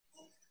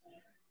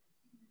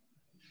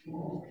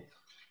Woke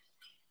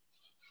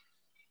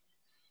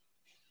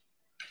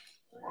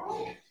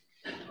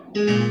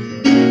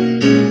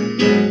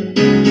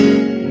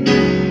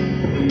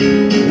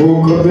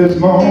up this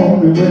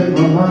morning with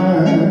my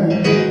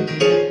mind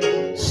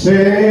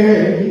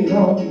stayed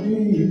on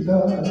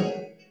Jesus.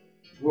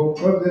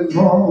 Woke up this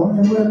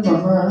morning with my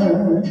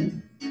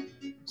mind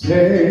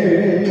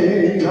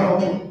stayed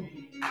on.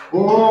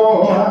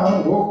 Oh,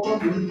 I woke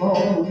up this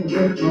morning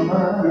with my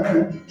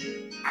mind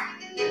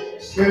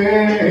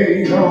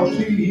stayed on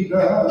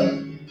Jesus.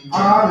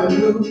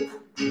 Hallelujah,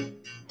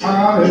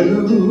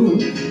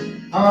 hallelujah,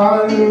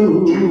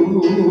 hallelujah.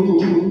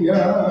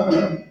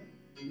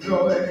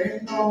 No, it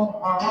ain't no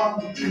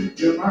harm to keep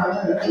your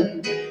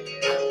mind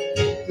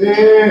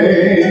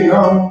stayed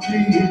on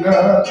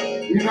Jesus.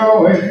 You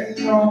know, it ain't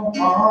no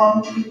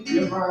harm to keep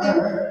your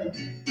mind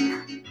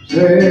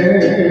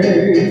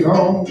stayed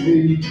on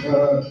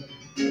Jesus.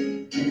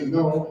 Ain't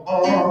no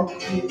harm to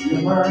keep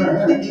your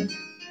mind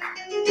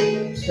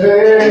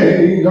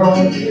stayed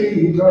on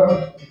Jesus.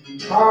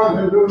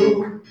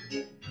 Hallelujah,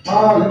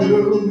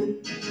 hallelujah,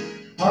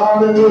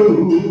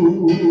 hallelujah.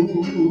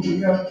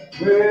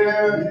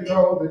 Well, you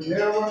know the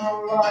devil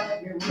don't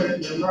like it when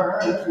your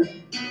mind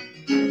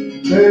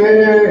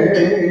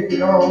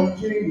stayed on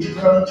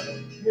Jesus.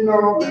 You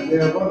know the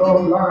devil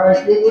don't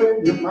like it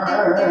when your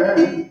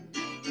mind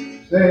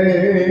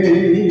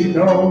stayed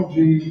on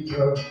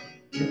Jesus.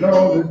 You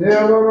know the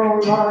devil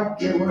don't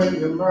like it when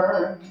your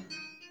mind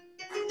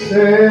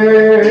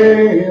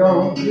stayed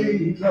on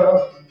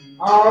Jesus.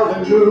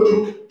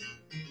 Hallelujah,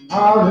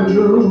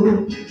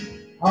 hallelujah,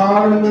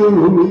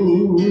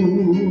 hallelujah.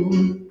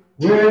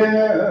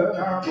 Well,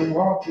 I'm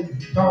walking,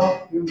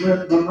 talking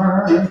with my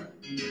mind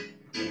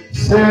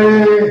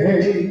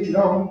stayed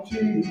on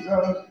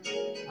Jesus.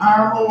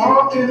 I'm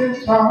walking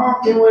and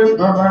talking with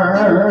my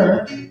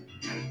mind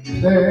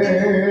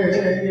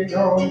stayed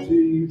on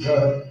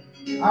Jesus.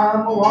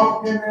 I'm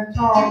walking and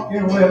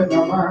talking with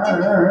my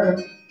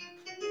mind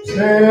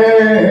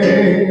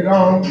stayed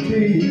on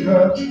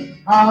Jesus.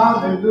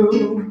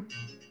 Hallelujah,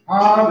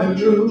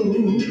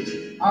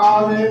 hallelujah,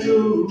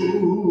 hallelujah.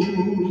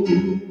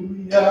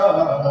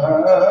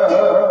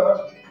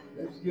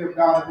 Let's give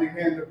God a big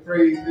hand of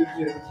praise in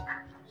this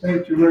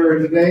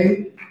sanctuary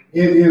today.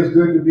 It is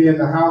good to be in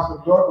the house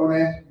of God. I'm going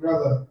to ask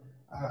Brother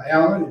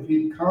Allen if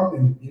he'd come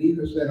and lead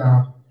us in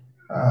our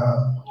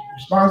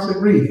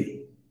responsive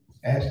reading.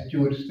 Ask that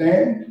you would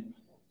stand.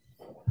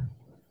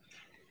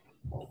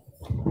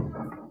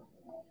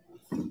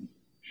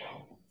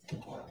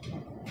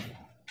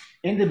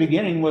 In the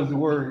beginning was the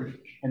Word,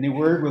 and the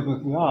Word was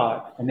with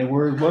God, and the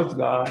Word was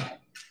God.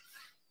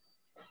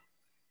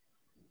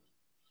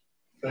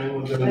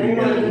 Same was in the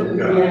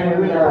beginning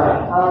with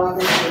God. All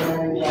things were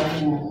made by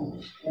Him,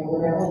 and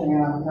without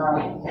Him, not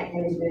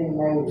anything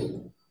made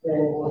that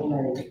was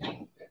made.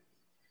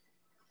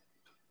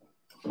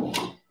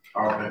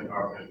 Amen.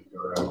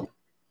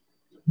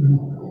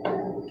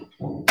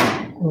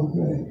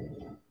 Okay.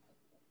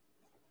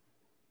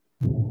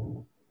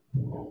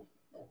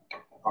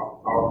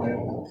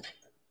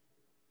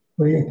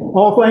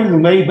 All things were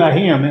made by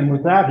Him, and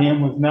without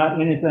Him was not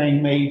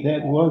anything made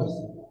that was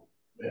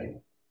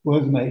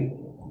made.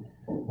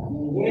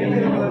 In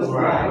Him was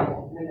life,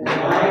 and the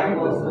life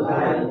was the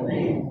light of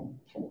men.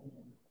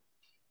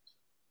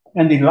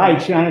 And the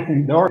light shineth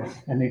in darkness,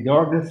 and the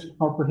darkness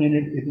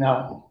comprehended it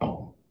not.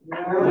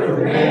 There was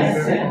a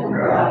man sent from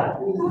God,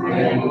 whose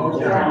name was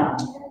John.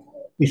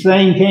 The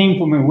same came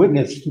from a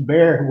witness to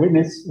bear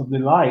witness of the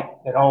light,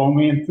 that all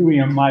men through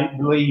him might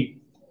believe.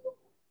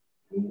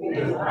 He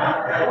is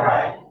not that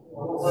light,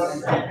 but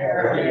was sent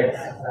earlier.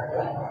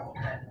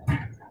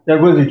 There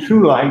was a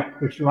true light,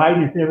 which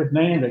lighteneth every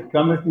man that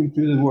cometh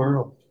into the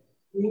world.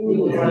 He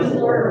was the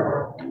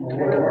world, and the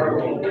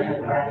world was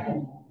made by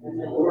Him, and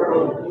the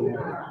world was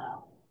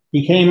not.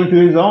 He came unto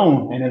his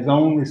own, and his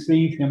own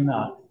received him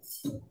not.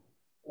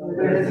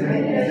 But as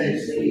many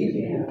as received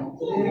Him,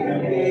 to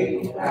them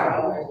gave He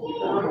power to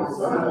become the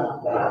Son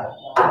of God,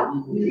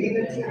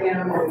 even to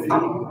them that believe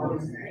on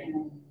His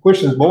name.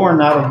 Which is born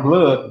not of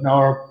blood,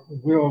 nor the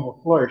will of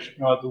the flesh,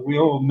 nor the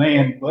will of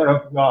man, but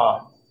of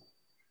God.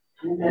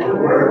 And the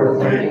Word was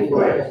made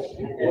flesh,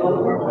 and dwelt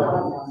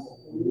among us,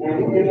 and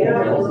we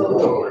beheld the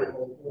Lord,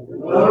 the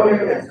glory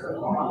as of the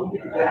only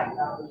begotten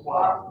of the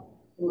Father,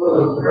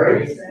 full of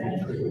grace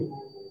and truth.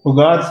 For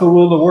God so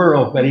loved the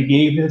world that He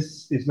gave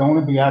his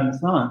only begotten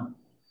Son,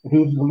 that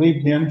who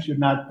believed Him should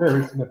not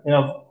perish, but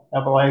have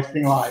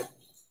everlasting life.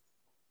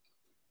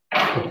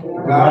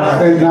 God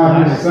sent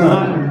not His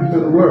Son into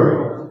the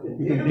world to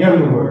condemn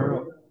the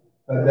world,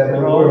 but that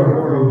the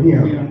world through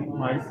Him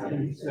might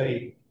be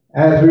saved.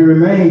 As we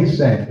remain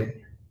standing,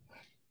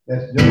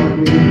 let's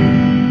join me.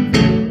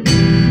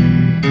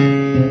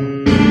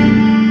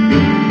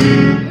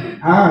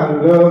 I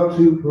love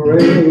to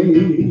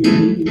praise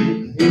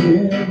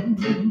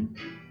Him.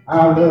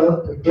 I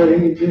love to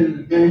praise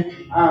His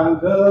name. I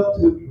love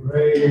to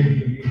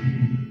praise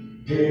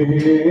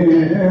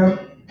Him.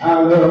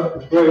 I love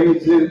to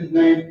praise His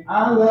name.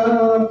 I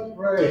love to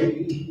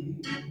praise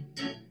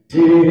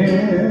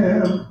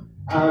Him.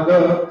 I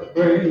love to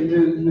praise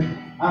His name.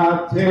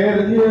 I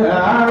tell you,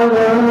 I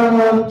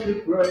love to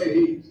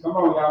praise. Come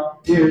on,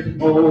 y'all. His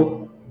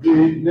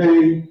holy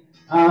name.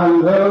 I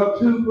love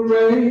to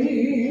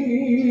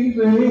praise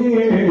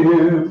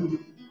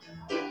Him.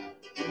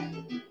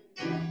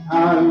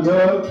 I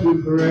love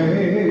to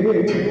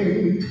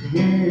praise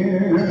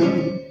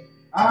Him.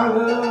 I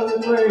love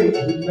to praise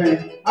His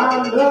name.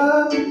 I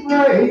love to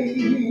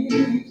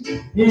praise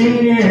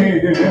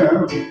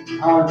Him.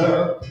 I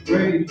love to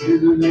praise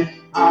His name.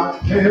 I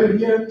tell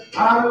you,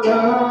 I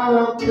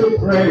love to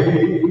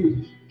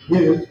praise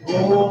His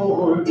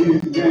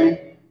holy name.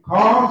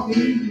 'Cause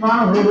He's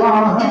my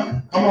rock.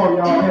 Come on,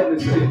 y'all, help me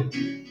say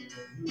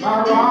it.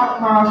 My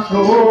rock, my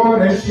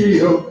sword and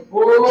shield.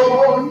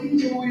 Oh,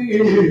 He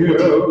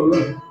will.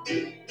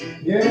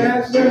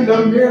 Yes, in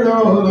the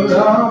middle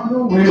of the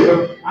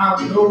wheel,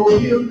 I know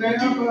He'll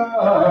never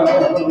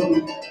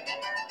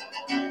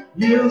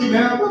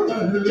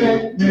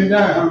let me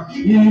down.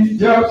 He's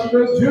just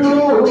the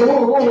jewel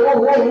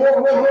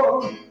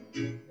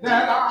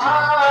that I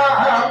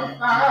have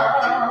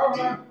found.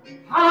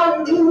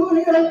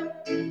 Hallelujah,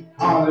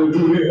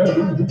 hallelujah.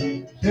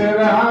 Said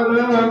I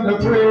love to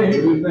praise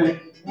His name.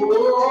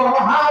 Oh,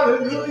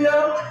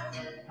 hallelujah.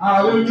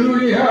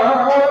 Hallelujah, I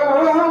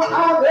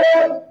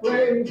love to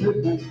praise His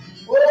name.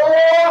 Oh,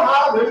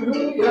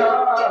 hallelujah.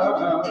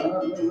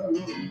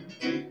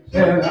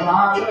 Said I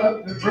love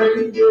to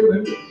praise His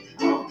name.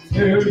 I'll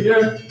tell you,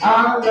 I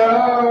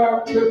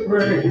love to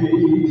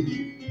praise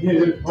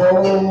His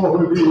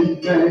holy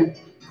name.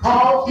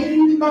 'Cause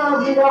He's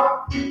my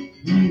rock,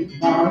 He's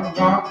my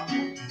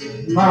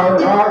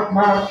rock,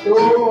 my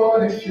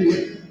sword and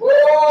shield.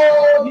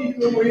 Oh, He's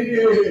the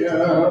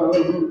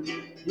will.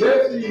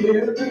 Yes, He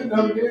is in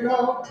the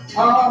middle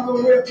of the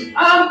wheel. I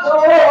know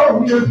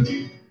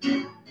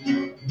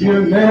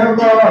He'll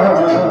never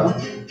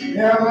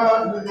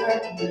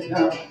let me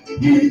down.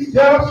 He's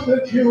just the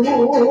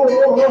jewel, oh,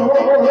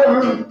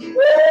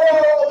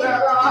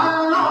 that I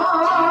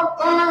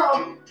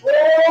found. Oh,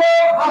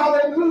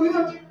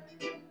 hallelujah,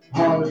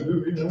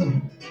 hallelujah.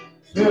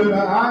 Said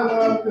I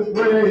love to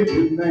praise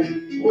His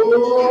name.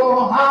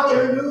 Oh,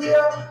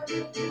 hallelujah,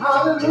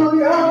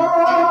 hallelujah.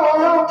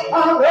 I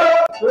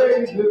love to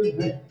praise His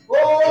name.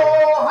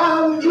 Oh,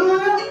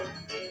 hallelujah,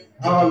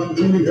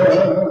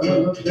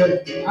 hallelujah. Said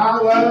I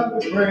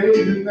love to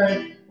praise His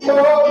name.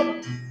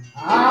 Oh,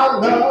 I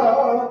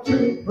love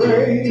to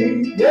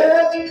praise.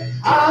 Yes,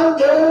 I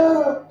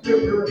love to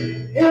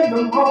praise in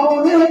the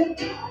morning.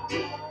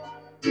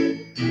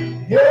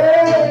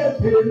 Yes,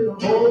 His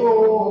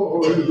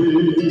holy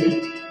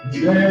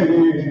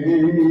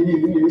name.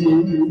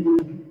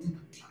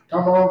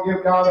 Come on,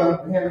 give God a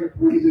hand of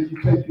praise as you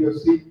take your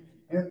seat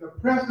in the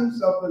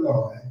presence of the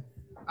Lord.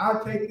 I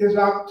take this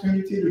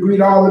opportunity to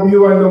greet all of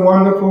you in the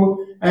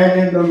wonderful and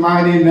in the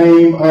mighty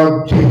name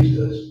of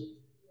Jesus.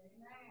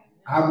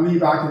 I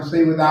believe I can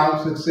say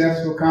without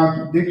successful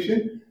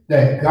contradiction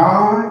that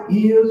God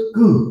is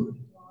good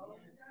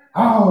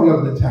all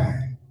of the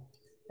time.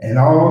 And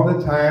all the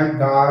time,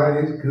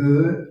 God is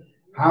good.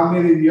 How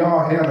many of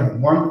y'all had a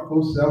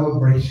wonderful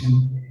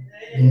celebration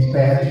these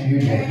past few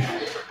days?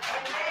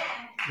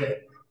 Yeah.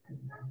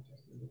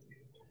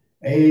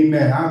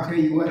 Amen. I'll tell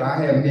you what,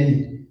 I have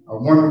made a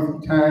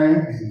wonderful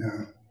time. And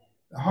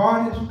the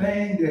hardest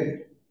thing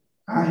that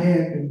I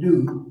had to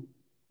do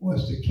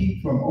was to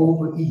keep from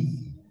overeating.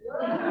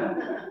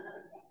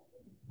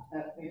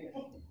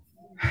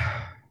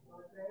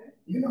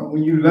 You know,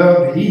 when you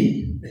love to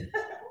eat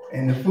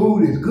and the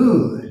food is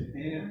good,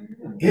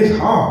 it's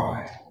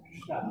hard.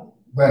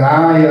 But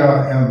I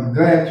am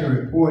glad to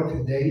report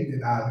today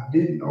that I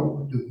didn't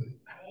overdo it.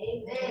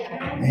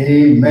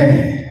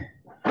 Amen.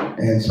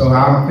 And so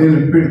I'm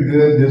feeling pretty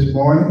good this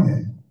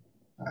morning.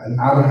 And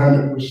not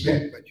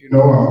 100%, but you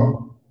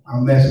know,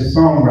 as the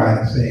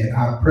songwriter said,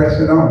 I press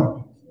it on.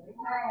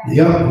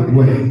 The upward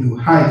way, new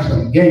heights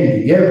I'm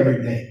gaining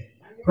every day.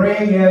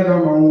 Praying as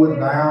I'm onward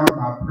bound,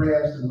 my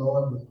prayers the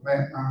Lord will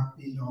plant my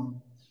feet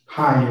on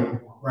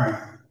higher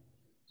ground.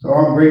 So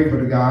I'm grateful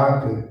to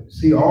God to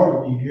see all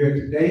of you here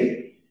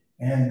today,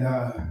 and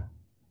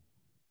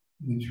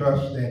we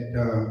trust that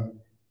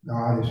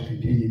God is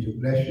continuing to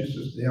bless you.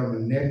 Sister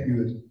Evelyn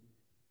Nephew is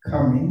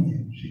coming,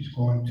 and she's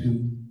going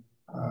to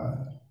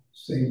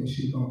say what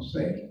she's going to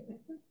say,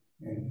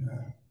 and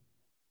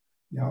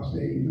y'all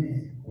say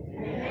amen.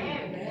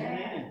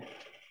 Amen.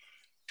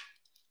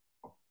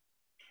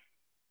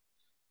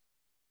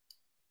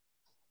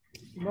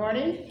 Good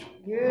morning.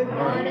 Good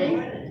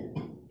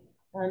morning.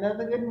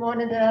 Another good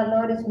morning that our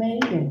Lord has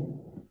made.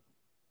 And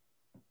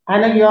I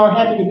know you're all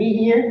happy to be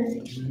here.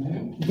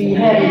 Do you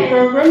have a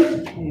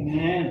program?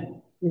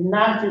 Amen. If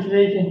not, just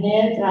raise your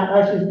hands.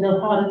 Our ushers know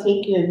how to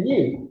take care of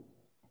you.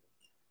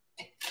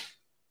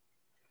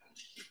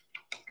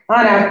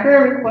 On our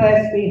prayer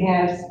request, we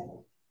have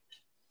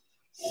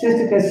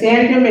Sister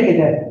Cassandra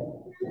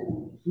McAdoo,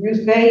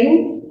 Ruth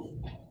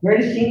Bain,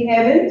 Murder Jean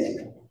Evans,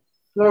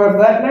 Flora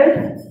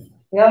Butler,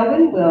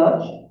 Elvin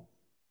Welch,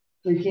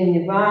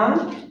 Virginia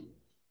Vaughn,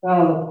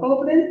 Donald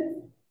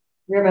Copeland,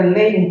 Reverend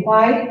Layden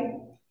White,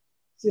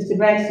 Sister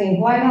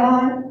Maxine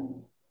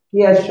Whitehorn.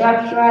 We have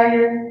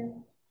Shropshire,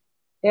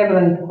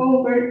 Evelyn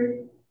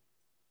Colbert,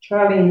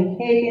 Charlene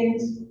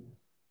Higgins,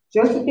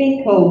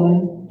 Josephine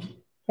Coleman,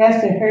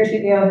 Pastor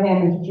Hershey L.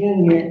 Hammons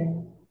Jr.,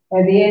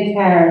 and the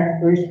entire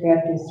First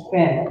Baptist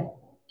family.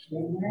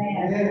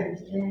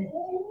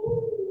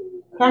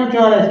 Come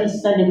join us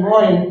this Sunday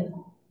morning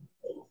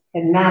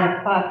at 9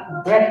 o'clock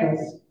for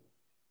breakfast,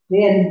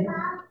 then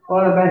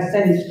followed by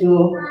Sunday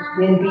school,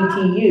 then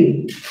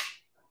BTU.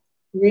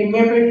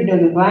 Remember, if you know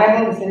the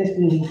Bible, the Sunday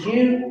school needs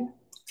you.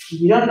 If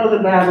you don't know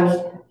the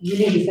Bible, you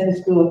need the Sunday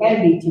school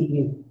and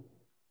BTU.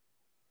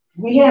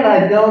 We have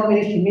our adult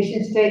ministry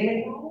mission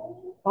statement.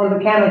 On the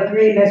count of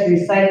 3, let's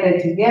recite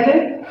that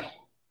together.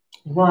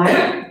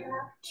 1,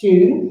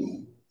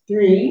 2,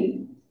 3.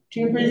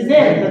 To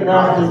present the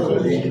gospel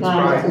of Jesus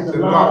Christ to the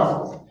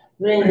lost,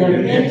 bring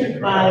them into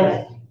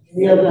Christ,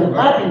 build them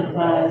up in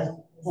Christ,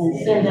 and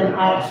send them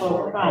out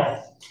for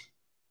Christ.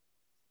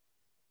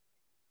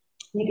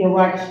 You can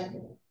watch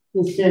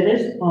this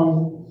service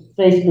on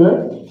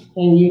Facebook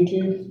and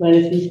YouTube right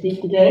as we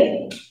speak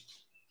today.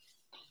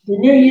 The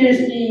New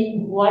Year's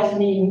Eve watch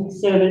meeting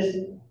service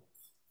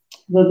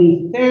will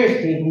be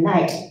Thursday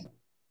night,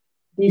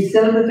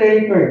 December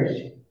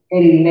 31st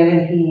at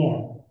 11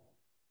 p.m.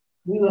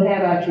 We will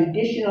have our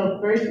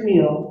traditional first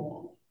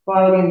meal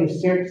following the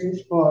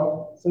services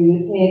so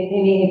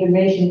any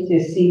information,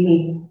 just see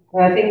me.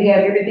 I think we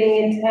have everything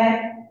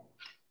intact.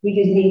 We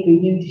just need for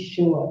you to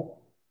show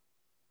up.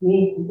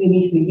 We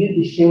need for you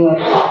to show up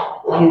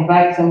and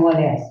invite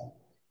someone else.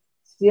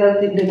 Still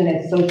living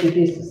at social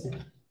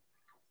distancing.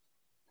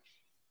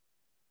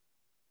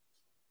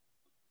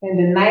 And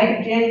the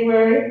 9th of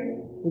January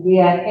will be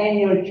our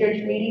annual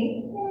church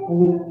meeting.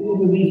 And it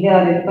will be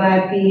held at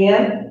 5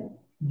 p.m.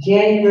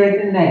 January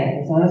the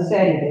 9th. It's on a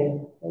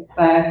Saturday at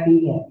 5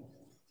 p.m.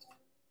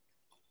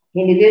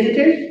 Any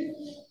visitors?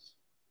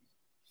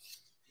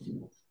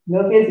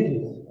 No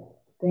visitors.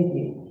 Thank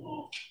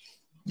you.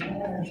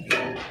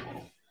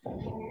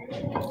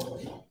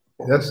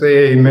 Let's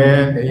say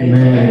amen,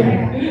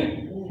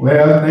 amen.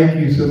 Well, thank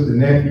you, Sister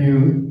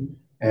Nephew,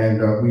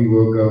 and we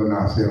will govern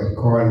ourselves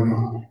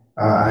accordingly.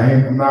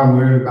 I'm not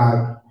worried about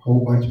a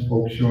whole bunch of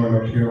folks showing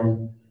up here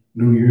on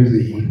New Year's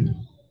Eve.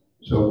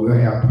 So we'll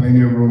have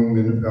plenty of room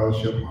in the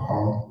fellowship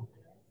hall.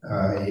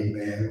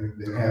 Amen. We've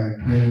been having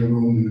plenty of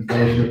room in the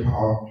fellowship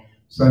hall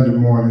Sunday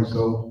morning,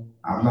 so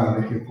I'm not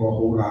looking for a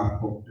whole lot of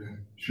folks to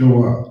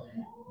show up.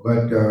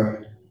 But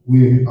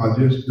we are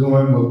just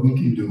doing what we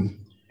can do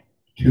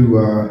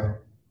to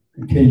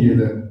continue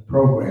the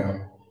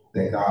program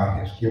that God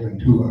has given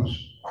to us.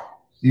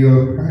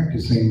 Still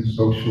practicing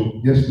social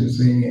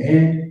distancing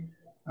and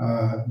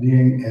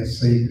being as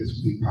safe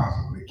as we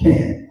possibly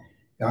can.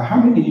 Now, how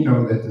many of you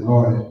know that the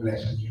Lord is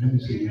blessing you? Let me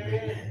see you.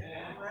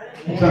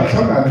 So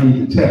somebody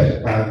needs to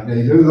testify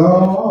today. The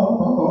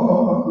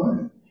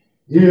Lord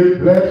is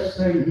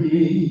blessing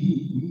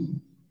me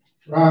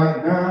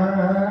right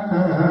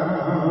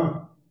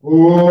now.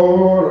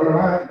 Oh,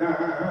 right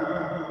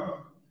now.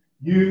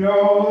 You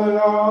know the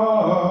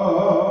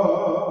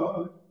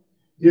Lord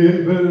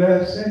is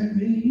blessing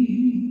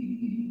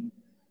me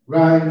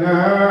right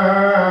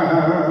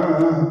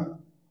now.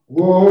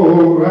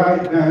 Oh,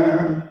 right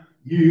now.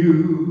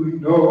 You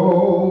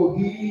know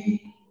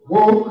He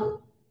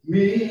woke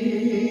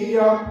me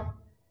up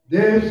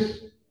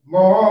this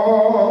morning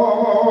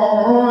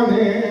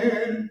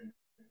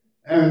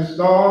and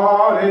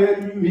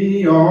started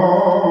me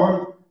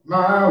on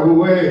my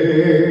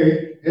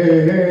way.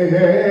 Hey, hey,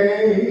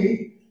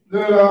 hey.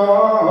 The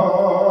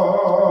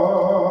Lord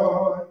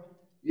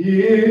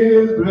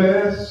is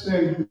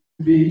blessing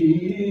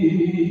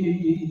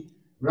me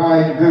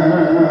right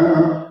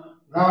now,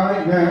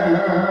 right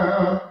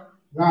now.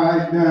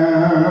 Right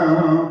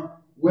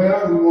now.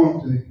 Well, we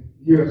want to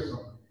hear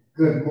some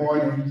good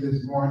mornings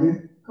this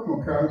morning. Come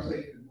on, Carl,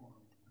 say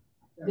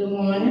good morning. Good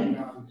morning.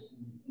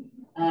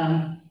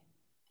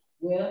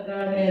 Well,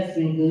 God has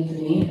been good to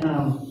me.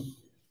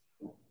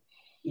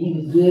 He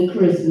was good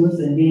Christmas,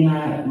 and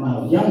then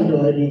my young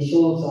daughter didn't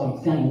show up, so I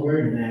was kind of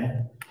worried about it.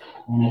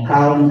 And I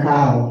called,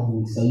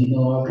 and so you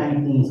know all kind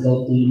of things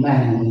go through your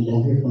mind when you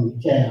don't hear from your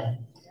child.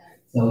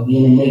 So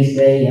then the next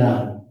day,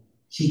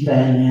 she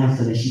finally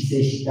answered and she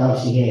said she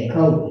thought she had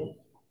COVID.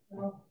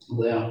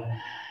 Well,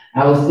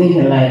 I was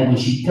thinking like when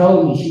she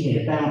told me she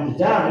had found the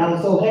job, and I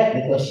was so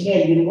happy because she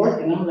hadn't been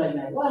working. I'm like,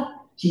 now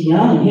what? She's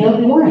young and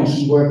healthy, why ain't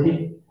she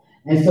working?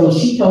 And so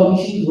she told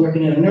me she was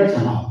working at a nursing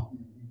home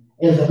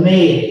as a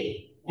maid.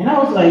 And I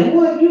was like,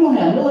 what? You don't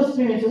have no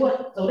experience or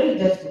what? So they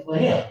desperate for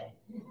help.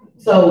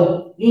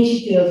 So then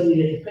she tells me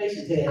that the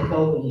patient had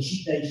COVID and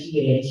she thinks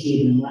she had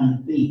been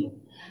running fever.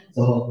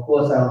 So of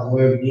course I was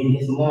worried. Then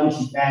this morning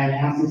she finally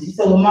answered. She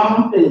said, well,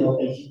 Mom, I'm feeling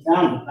okay. She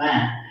sounded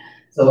fine.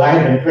 So I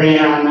had been praying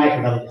all night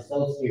because I was just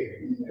so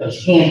scared. Because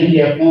she can't be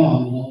there for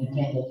him, you know, you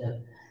can't let her.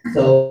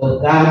 So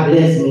God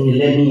blessed me to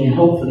let me in.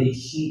 Hopefully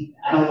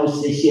I don't know,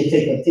 she said she'll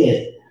take a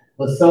test.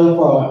 But so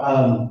far,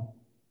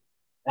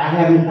 I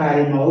haven't caught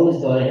it. My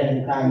oldest daughter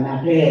hasn't caught it. And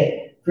I've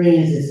had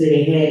friends that said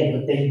they had it,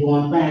 but they're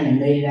doing fine and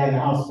made it out of the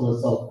hospital.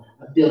 So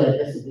I feel like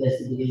that's a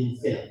blessing within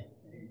itself.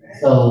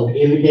 So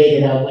every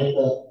day that I wake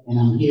up and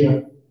I'm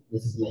here,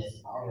 it's a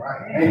blessing. All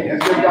right. Hey,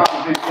 let's give y'all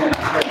a big hand.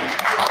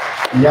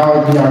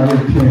 Y'all get a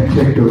chance to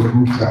check those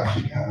boots out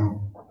you got on.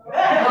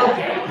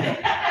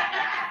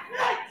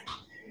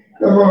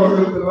 Come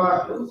on, Mr.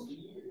 Lockers.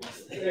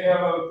 Say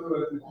hello to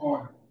us this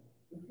morning.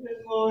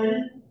 Good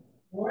morning.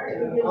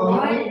 Good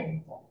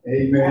morning.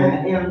 Amen.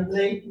 I am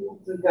thankful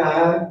to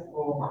God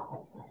for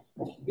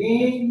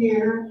being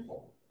here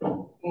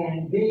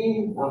and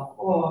being a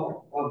part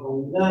of a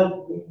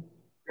lovely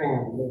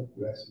family,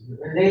 Bless you.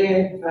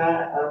 led by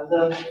a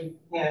lovely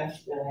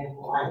pastor and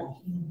wife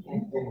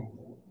and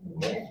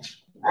family.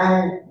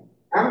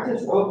 I'm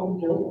just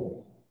open to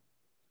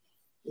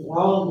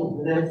all the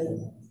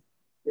blessings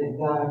that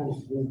God has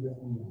given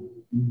me.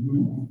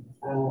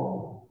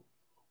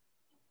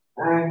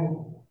 I'm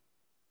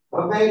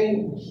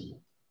amazed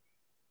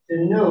to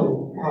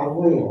know how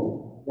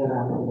well that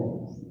I'm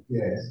blessed.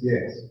 Yes,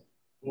 yes.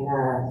 And I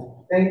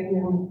thank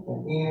him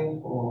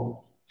again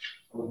for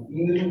a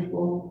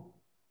beautiful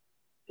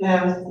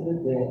pastor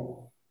that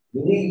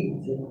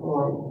leads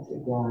according to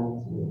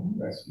God's will.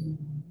 Bless you.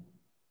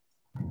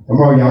 Come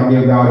on, y'all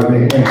give God a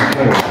big hand.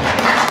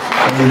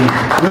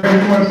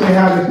 Greg, you want to say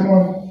hi this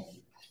morning?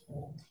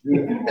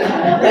 Good.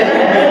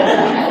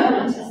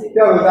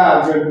 Tell us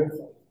hi, Greg.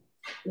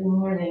 Good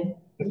morning.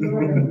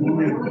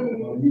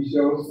 You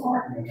show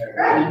smart in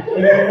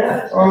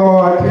there. Oh,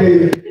 I tell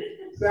you,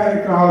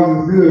 Santa Claus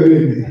is good,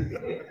 isn't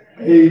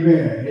he?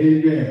 Amen.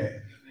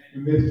 Amen. We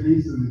missed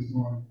Lisa this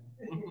morning.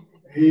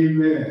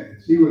 Amen.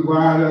 She was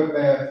wired up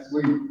last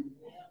week.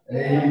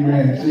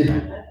 Amen.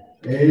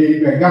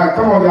 Amen. God,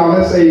 come on, y'all.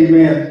 Let's say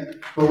amen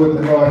for what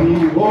the Lord.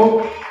 He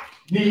woke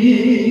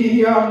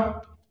me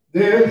up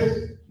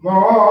this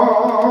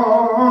morning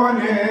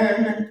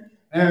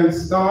and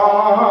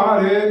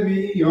started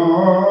me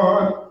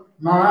on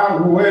my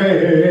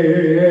way.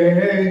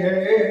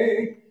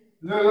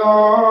 The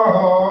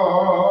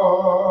Lord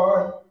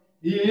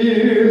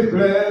is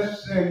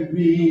blessing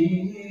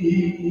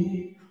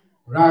me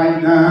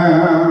right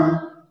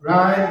now,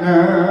 right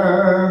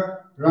now,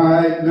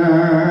 right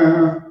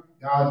now.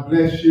 God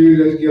bless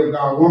you. Let's give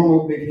God one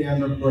more big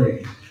hand of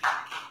praise.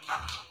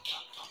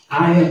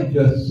 I am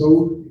just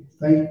so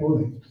thankful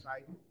and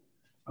excited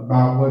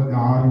about what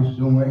God is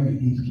doing, and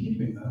He's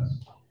keeping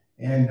us.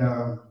 And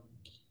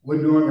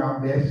we're doing our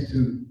best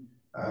to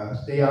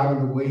stay out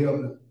of the way of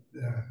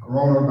the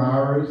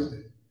coronavirus,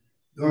 and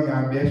doing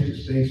our best to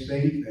stay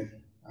safe. And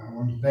I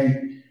want to thank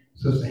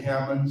Sister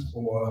Hammons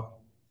for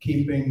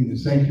keeping the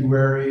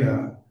sanctuary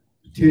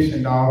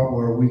petitioned off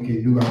where we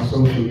can do our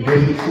social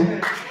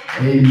distancing.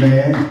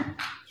 Amen.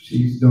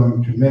 She's doing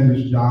a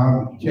tremendous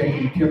job of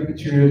checking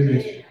temperatures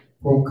as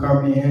folk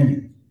come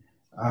in.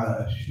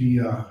 She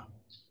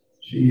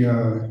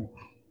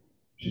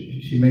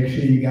makes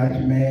sure you got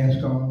your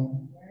mask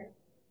on.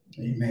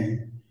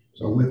 Amen.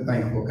 So we're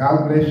thankful.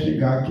 God bless you.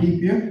 God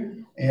keep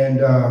you.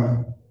 And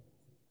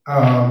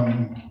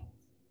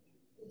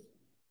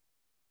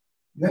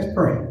let's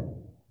pray.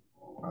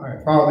 All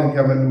right, Father in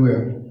heaven,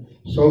 we're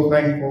so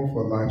thankful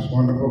for life's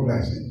wonderful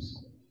blessings.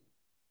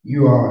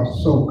 You are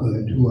so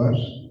good to us,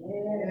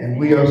 and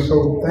we are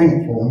so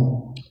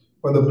thankful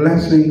for the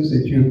blessings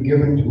that you've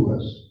given to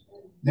us.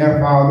 Now,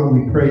 Father,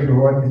 we pray,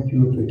 Lord, that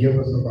you will forgive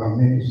us of our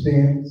many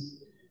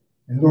sins,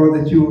 and Lord,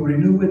 that you will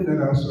renew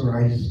within us a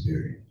right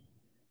spirit.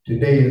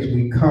 Today, as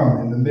we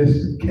come in the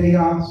midst of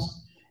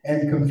chaos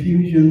and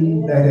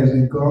confusion that has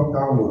engulfed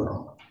our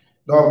world,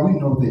 Lord, we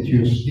know that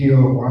you're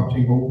still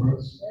watching over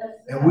us,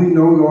 and we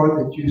know, Lord,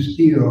 that you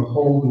still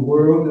hold the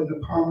world in the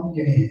palm of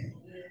your hand.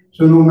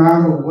 So no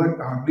matter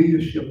what our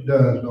leadership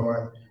does,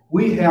 Lord,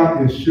 we have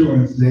the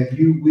assurance that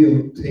you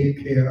will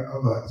take care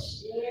of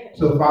us.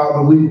 So,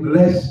 Father, we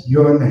bless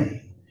your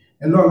name.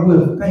 And Lord,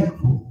 we're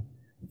thankful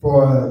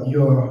for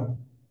your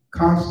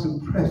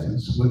constant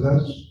presence with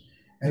us.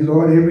 And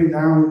Lord, every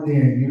now and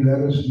then you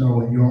let us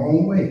know in your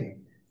own way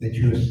that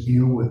you're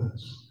still with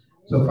us.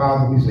 So,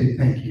 Father, we say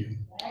thank you.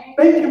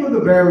 Thank you for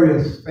the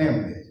various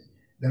families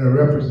that are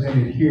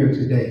represented here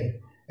today.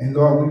 And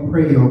Lord, we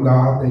pray, oh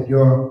God, that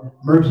your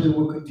mercy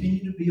will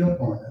continue to be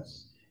upon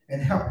us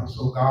and help us,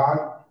 oh God,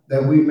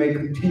 that we may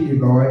continue,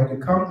 Lord, to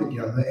come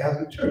together as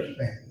a church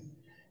family.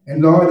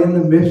 And Lord, in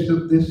the midst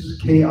of this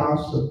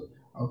chaos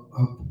of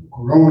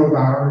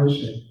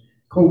coronavirus and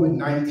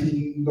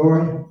COVID-19,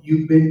 Lord,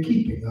 you've been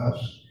keeping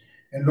us.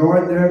 And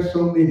Lord, there are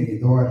so many,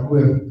 Lord, who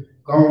have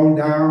gone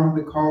down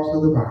because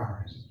of the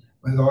virus.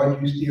 But Lord,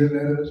 you still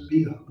let us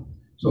be up.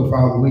 So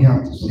Father, we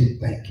have to say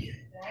thank you.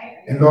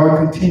 And Lord,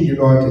 continue,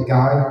 Lord, to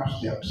guide our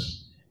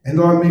steps. And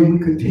Lord, may we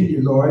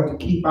continue, Lord, to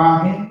keep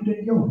our hand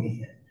in your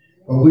hand.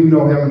 For we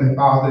know, Heavenly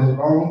Father, as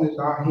long as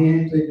our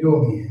hands in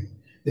your hand,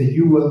 that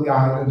you will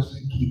guide us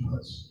and keep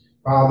us.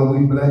 Father,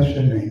 we bless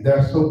your name. There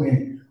are so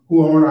many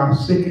who are on our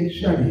sick and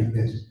shut-in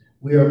list.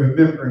 We are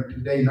remembering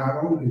today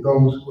not only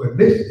those who are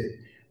listed,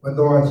 but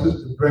Lord,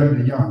 Sister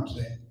Brenda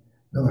Johnson,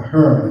 Brother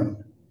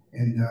Herman,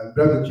 and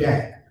Brother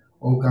Jack.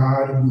 Oh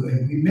God, and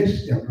we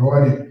miss them,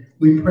 Lord. And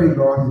we pray,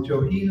 Lord, that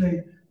your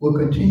healing will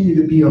continue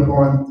to be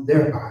upon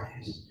their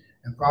bodies.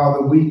 And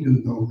Father, we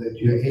do know that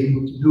you're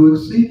able to do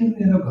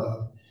exceedingly and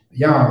above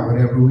beyond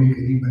whatever we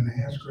could even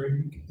ask or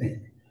even think.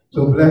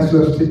 So bless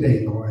us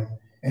today, Lord.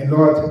 And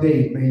Lord,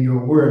 today, may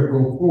your word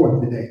go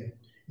forth today.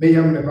 May,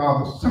 Heavenly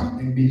Father,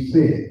 something be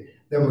said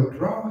that will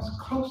draw us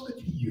closer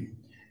to you.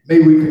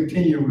 May we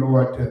continue,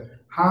 Lord, to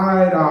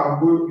hide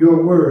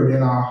your word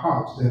in our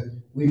hearts that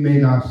we may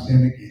not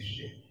sin against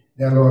you.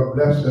 Now, Lord,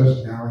 bless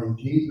us now. In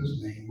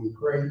Jesus' name we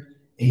pray.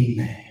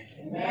 Amen.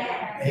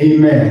 Amen.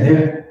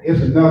 Amen.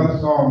 It's another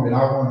song that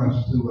I want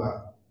us to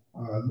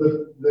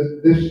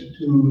listen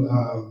to.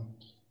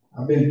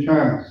 I've been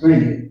trying to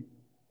sing it.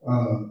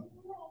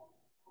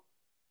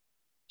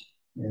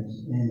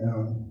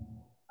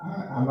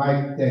 I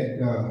like that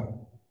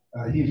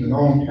he's an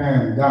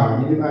on-time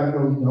God. Anybody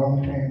know he's an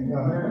on-time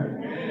God?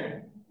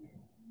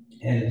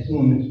 And as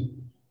soon as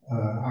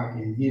I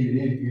can get it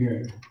in here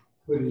and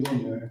put it in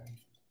there,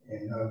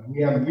 and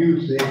we haven't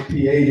used the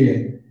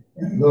XP8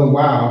 in a little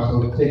while,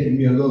 so it's taking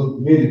me a little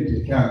minute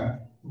to kind of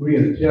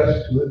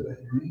readjust to it, but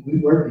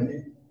we're working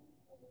it.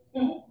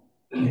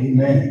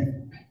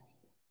 Amen.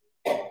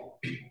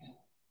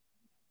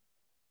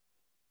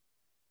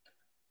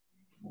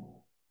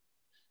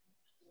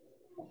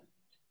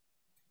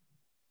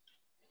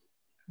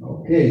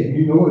 Okay,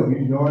 you know it.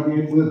 You join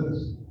in with us.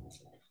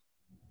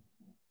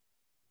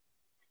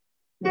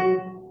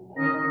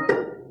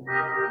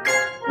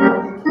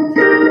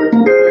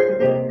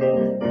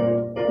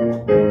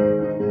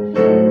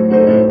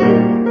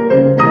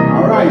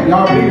 All right,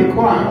 y'all be the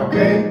choir,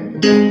 okay?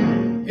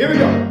 Here we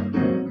go.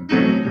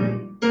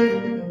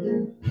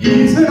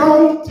 He's an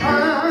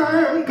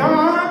on-time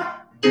God.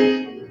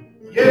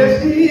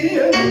 Yes, he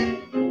is.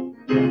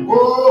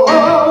 Whoa,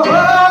 oh,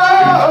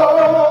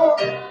 oh.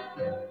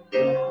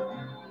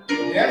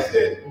 That's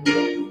it.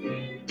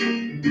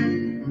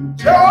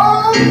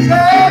 Job said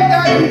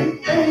that he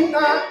may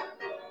not,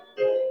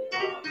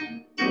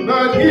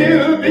 but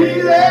he'll be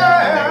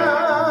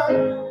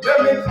there. Let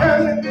me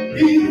tell you,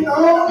 he's an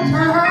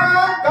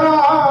on-time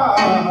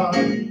God.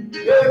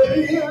 Yes,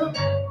 he is.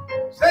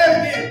 Say it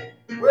again.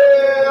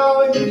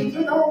 Well, he's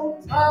an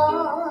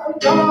on-time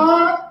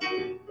God.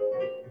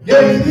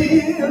 Yes, he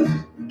is.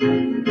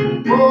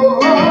 Whoa,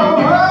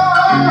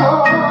 oh, oh.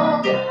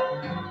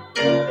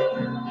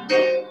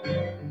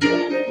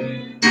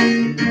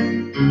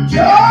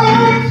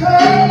 Job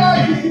said that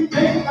he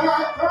may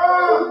not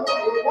come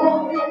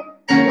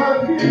but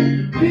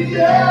he'll be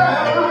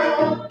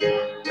there.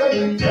 Let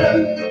me tell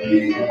you,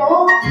 he's an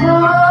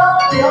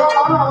on-time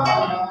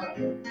God.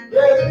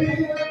 Yes, he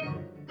is.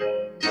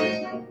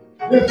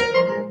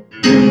 Listen,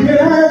 you can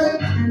ask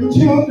the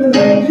children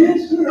of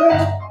Israel,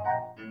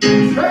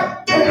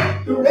 trapped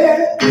in the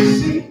Red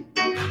Sea,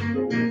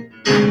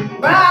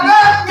 by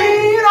the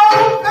feet of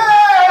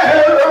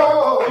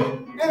Pharaoh,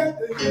 and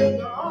the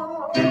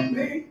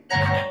army,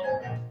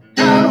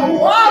 and the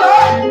water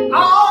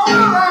all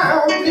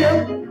around him.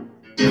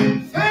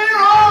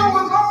 Pharaoh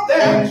was on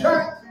their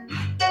track.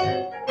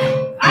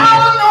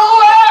 Out of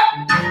nowhere,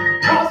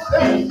 God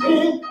steps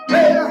in,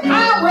 made a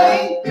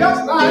highway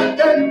just like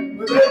that.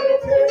 But let me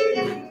tell you,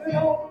 he's an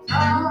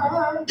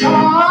on-time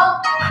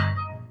God.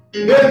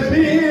 Yes,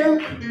 he is.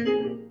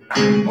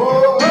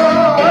 Oh,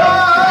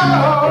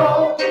 oh,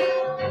 oh.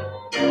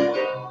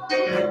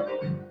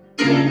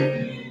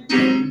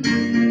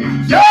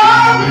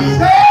 Job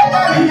said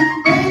that he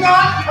may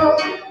not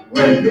come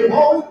when you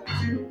want,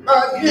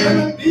 but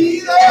he'll be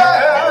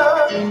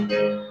there.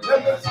 Let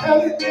me tell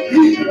you,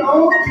 he's an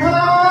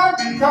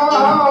on-time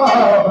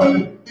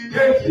God.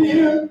 Yes, he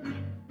is.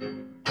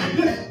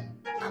 Listen,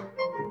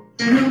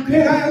 you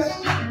can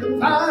ask the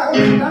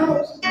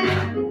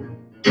 5,000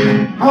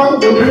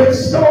 hungry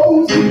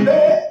souls he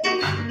fed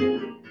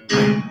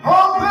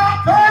on the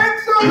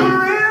banks of the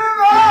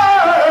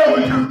river,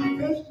 with 2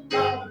 fish and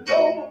 5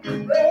 loaves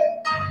of bread.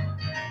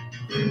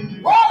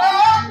 What a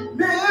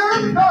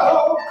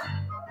miracle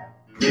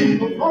he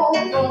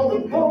performed on the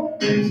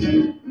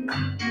multitude.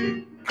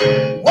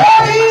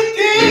 What he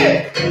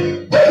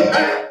did way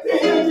back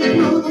then, he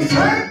do the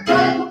same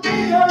thing for me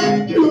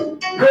and you.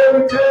 Let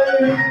me tell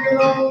you, he's an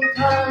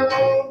on-time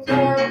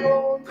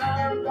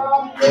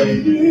God. Yes,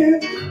 he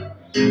is.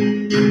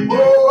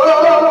 Oh, oh,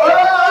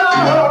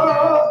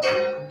 oh.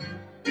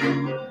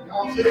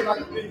 Y'all say it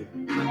like me.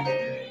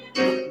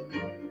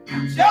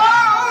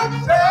 Job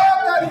said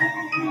that he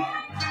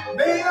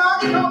may not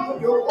come when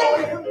you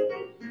want him.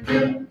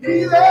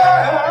 He's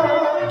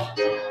there.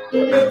 Let me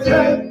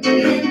tell you,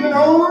 he's an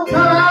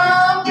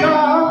on-time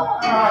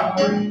God.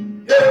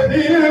 Yes,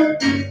 he is.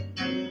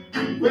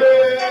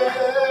 Well,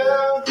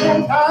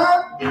 on time.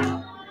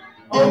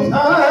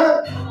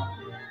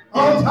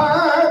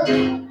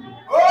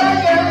 Oh,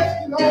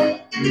 yes, Lord.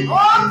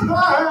 On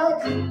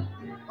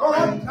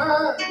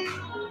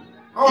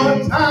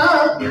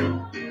time.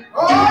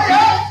 Oh,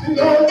 yes,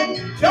 Lord.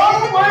 Job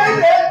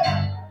waited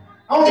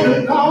on the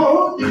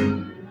Lord.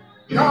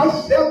 God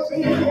steps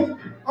in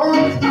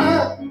on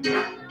time.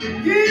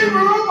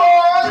 Hebrew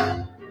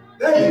boys,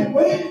 they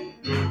wait.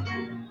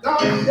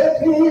 God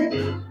steps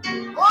in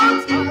on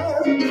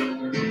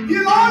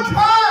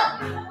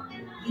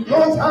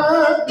on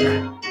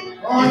time,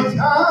 on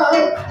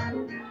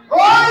time. Oh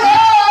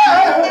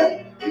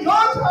yeah, he's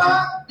on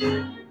time,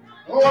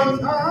 on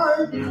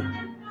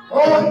time,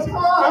 on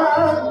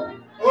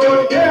time.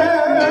 Oh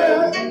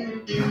yeah,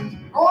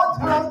 on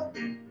time,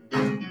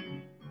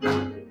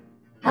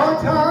 on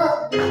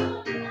time.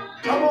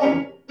 Come on,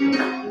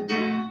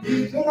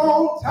 he's an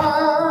on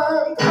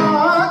time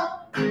God.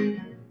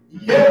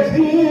 Yes,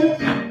 he is.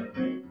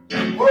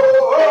 Oh,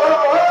 oh,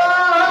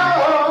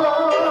 oh.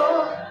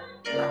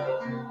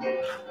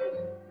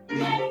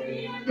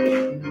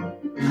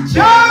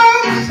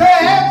 Job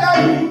said that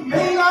he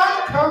may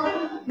not come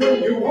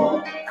when you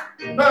want,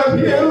 but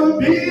he'll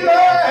be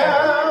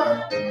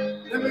there.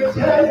 Let me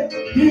tell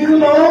you, he's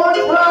an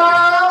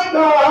on-time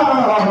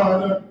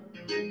God.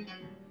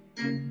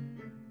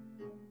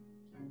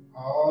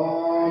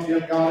 Oh,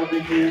 give God a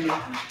big hand.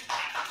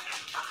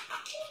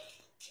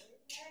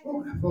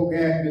 Folk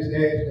ask me,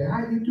 say, how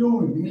you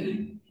doing,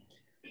 man?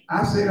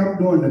 I said, I'm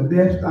doing the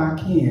best I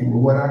can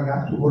with what I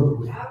got to work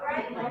with. All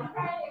right.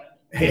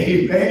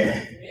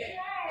 Amen.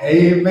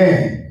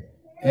 Amen.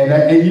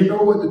 And you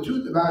know what the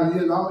truth about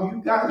it is, all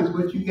you got is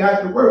what you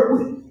got to work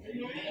with.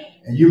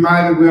 And you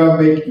might as well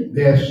make the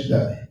best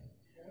of it.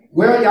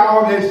 Well,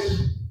 y'all,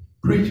 it's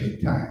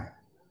preaching time.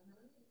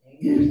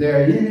 Is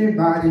there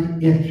anybody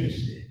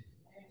interested?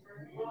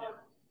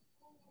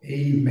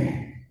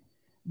 Amen.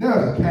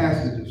 There's a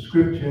passage of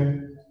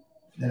scripture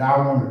that I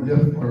want to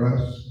lift for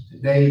us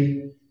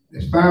today.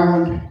 It's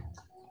found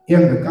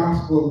in the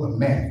Gospel of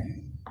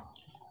Matthew,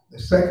 the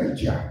 2nd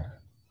chapter.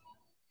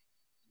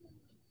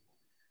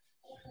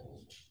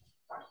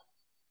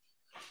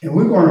 And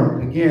we're going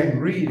to begin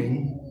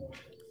reading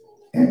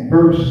at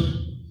verse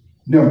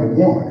number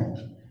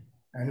 1.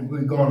 And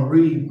we're going to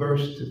read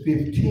verse to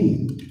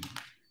 15.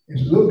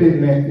 It's a little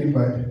bit lengthy,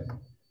 but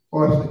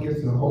for us to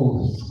get the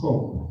whole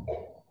scope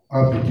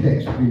of the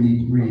text, we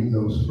need to read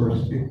those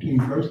first 15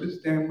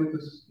 verses. Stand with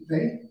us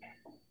today.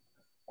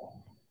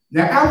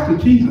 Now, after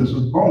Jesus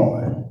was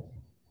born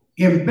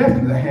in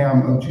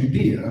Bethlehem of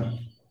Judea,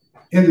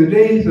 in the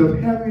days of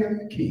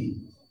Herod the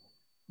king,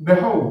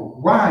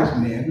 behold, wise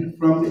men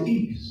from the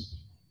east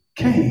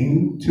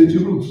came to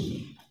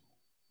Jerusalem,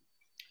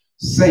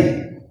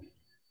 saying,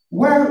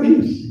 where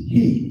is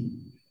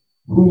he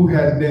who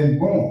has been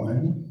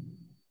born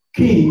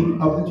King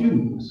of the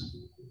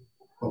Jews?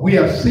 For we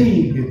have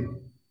seen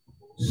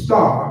his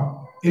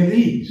star in the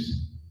east,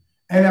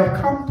 and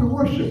have come to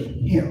worship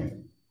him.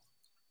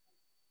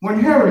 When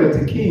Herod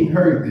the king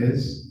heard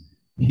this,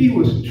 he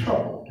was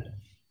troubled,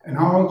 and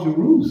all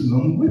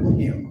Jerusalem with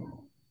him.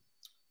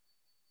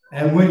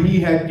 And when he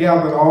had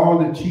gathered all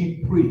the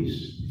chief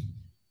priests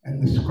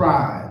and the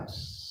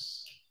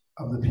scribes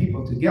of the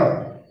people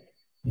together,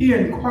 he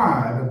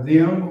inquired of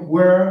them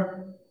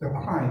where the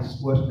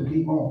Christ was to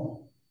be born.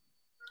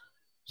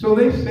 So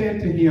they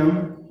said to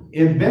him,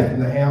 in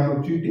Bethlehem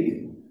of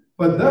Judea,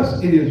 for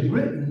thus it is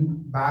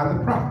written by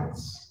the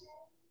prophets.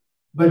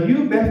 But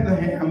you,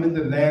 Bethlehem, in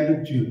the land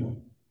of Judah,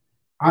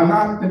 are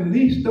not the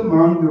least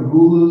among the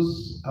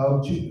rulers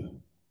of Judah.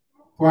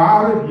 For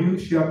out of you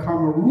shall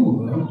come a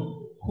ruler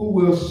who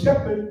will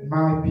shepherd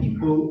my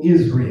people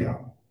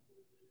Israel.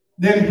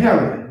 Then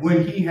Herod,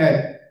 when he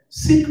had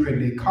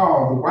secretly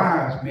called the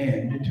wise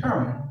men,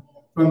 determined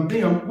from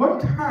them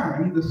what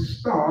time the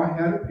star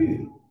had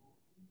appeared.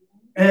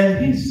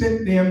 And he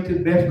sent them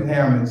to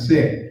Bethlehem and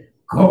said,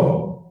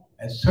 go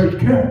and search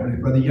carefully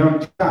for the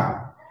young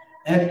child.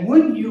 And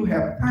when you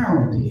have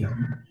found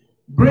him,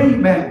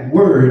 bring back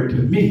word to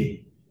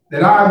me,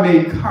 that I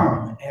may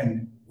come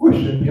and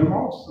worship him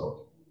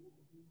also.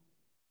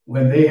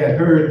 When they had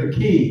heard the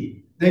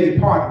king, they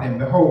departed, and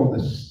behold,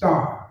 the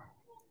star,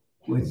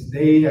 which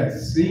they had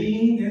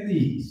seen in the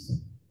east,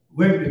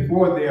 went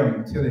before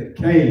them till it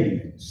came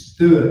and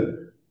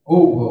stood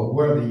over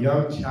where the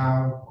young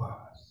child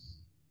was.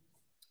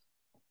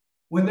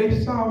 When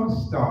they saw the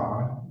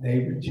star,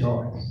 they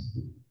rejoiced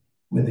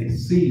with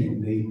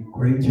exceedingly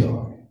great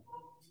joy.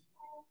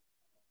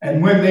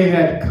 And when they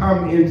had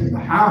come into the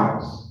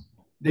house,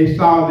 they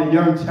saw the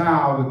young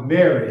child with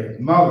Mary, his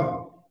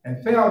mother,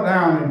 and fell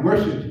down and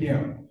worshipped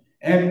him.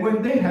 And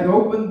when they had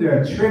opened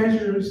their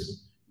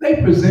treasures,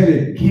 they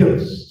presented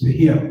gifts to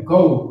him,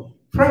 gold,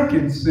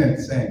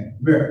 frankincense, and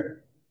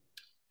myrrh.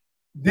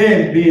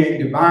 Then,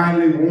 being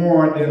divinely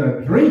warned in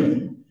a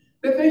dream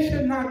that they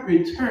should not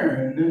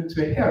return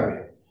to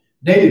Herod,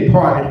 they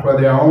departed for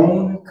their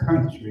own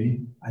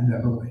country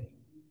another way.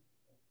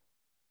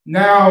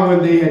 Now,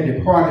 when they had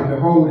departed,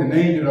 behold, an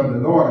angel of the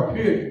Lord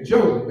appeared to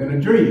Joseph in a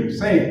dream,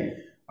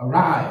 saying,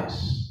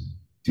 arise,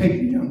 take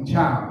the young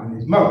child and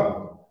his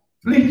mother,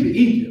 flee to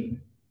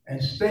Egypt,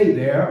 and stay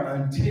there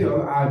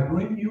until I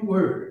bring you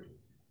word.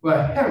 For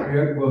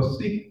Herod will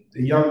seek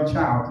the young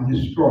child to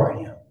destroy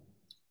him.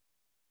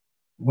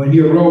 When he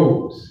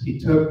arose, he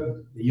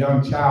took the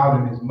young child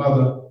and his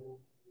mother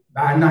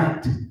by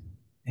night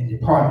and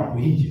departed for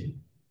Egypt.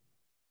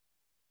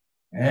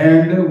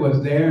 And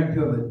was there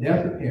until the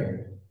death of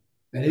Herod,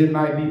 that it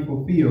might be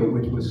fulfilled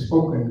which was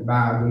spoken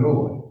by the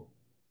Lord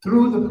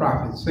through the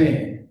prophet,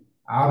 saying,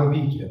 out of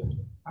Egypt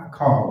I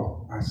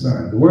call my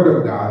son. The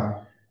word of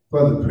God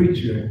for the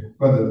preacher,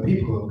 for the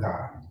people of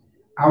God.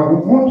 I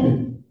want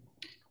to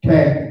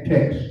tag the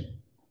text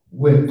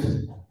with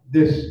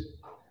this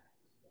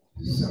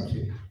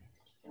subject.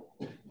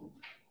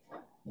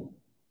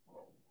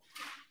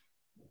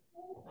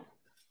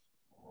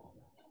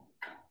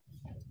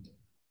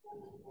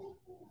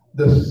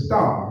 The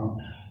star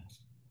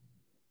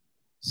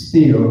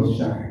still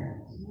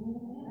shines.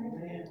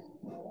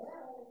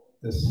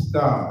 The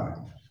star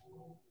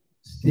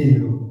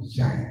still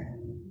shines.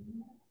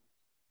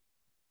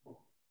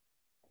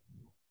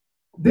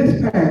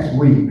 This past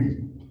week,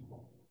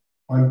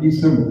 on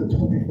December the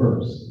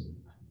 21st,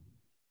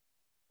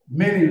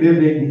 many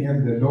living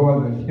in the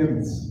northern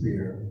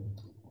hemisphere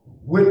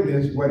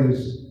witnessed what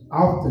is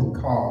often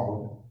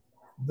called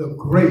the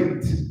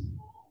Great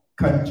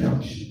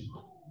Conjunction.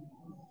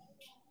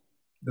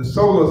 The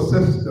solar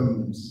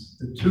systems,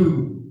 the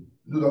two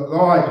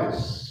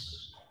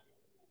largest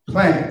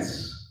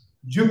planets,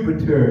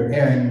 Jupiter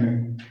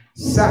and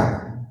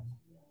Saturn,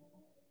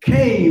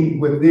 came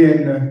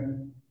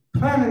within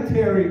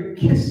planetary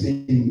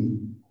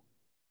kissing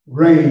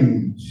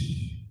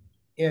range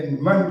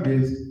in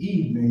Monday's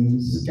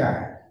evening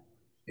sky.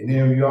 And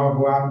then we all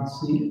go out and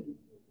see it.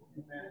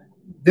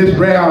 This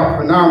rare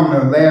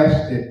phenomenon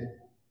last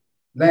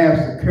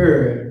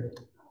occurred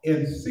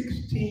in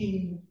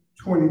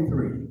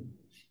 1623.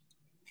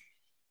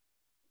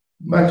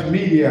 Much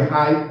media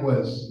hype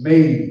was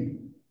made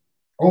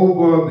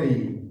over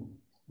the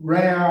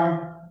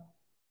rare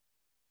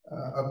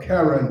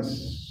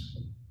occurrence,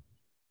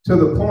 to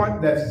the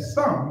point that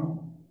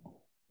some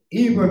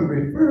even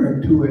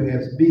referred to it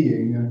as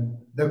being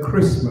the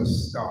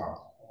Christmas star.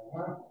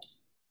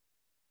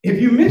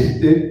 If you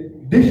missed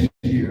it this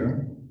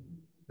year,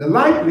 the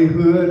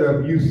likelihood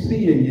of you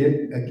seeing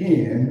it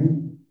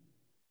again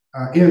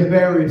is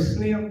very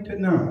slim to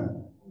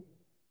none,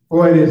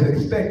 for it is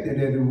expected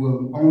that it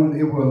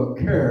will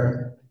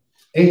occur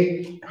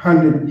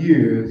 800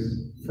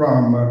 years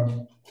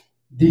from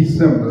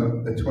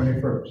December the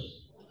 21st.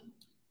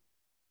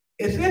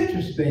 It's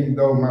interesting,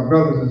 though, my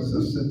brothers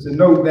and sisters, to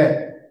note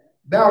that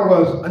there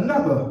was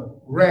another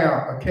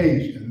rare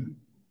occasion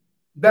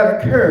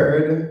that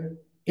occurred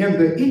in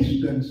the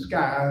eastern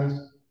skies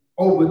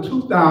over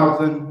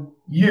 2,000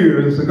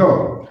 years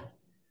ago.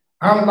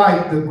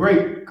 Unlike the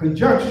Great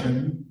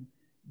Conjunction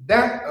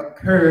that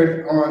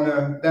occurred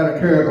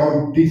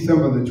on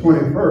December the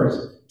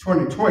 21st,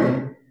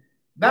 2020,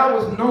 there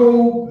was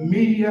no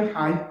media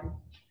hype.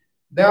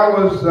 There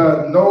was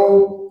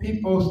no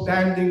people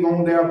standing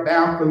on their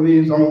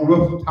balconies, on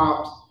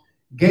rooftops,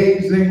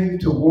 gazing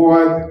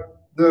toward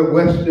the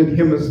Western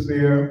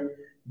Hemisphere.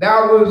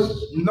 There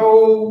was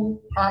no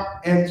pomp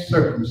and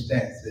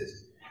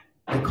circumstances,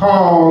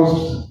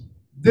 because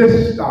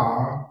this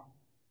star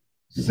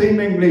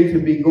seemingly to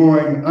be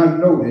going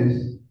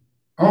unnoticed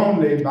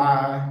only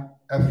by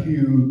a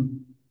few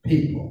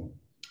people.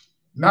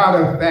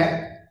 Matter of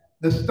fact,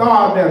 the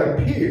star that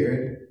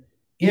appeared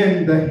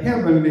in the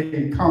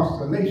heavenly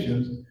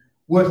constellations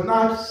was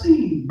not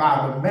seen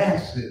by the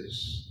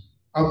masses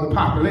of the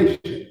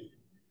population.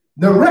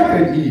 The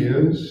record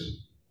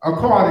is,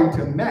 according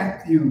to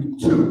Matthew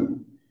 2,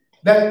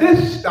 that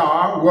this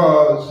star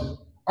was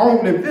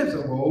only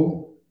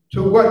visible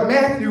to what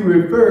Matthew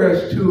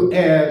refers to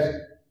as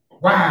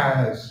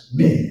wise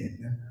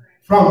men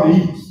from the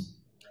east.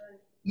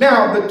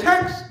 Now, the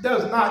text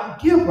does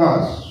not give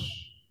us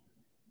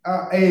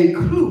a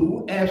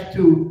clue as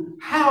to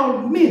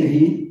how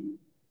many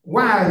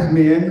wise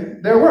men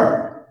there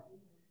were.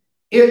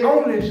 It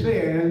only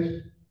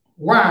says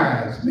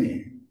wise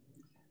men.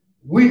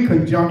 We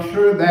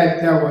conjecture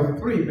that there were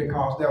three,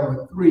 because there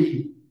were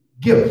three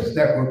gifts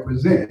that were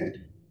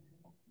presented.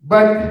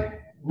 But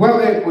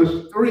whether it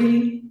was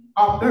 3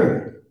 or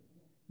 30,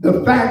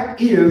 the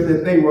fact is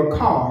that they were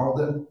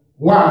called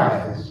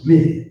wise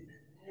men.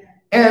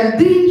 And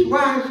these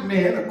wise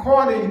men,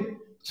 according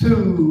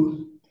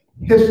to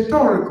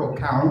historical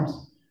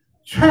counts,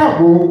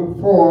 traveled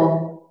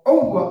for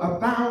over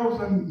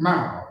 1,000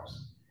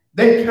 miles.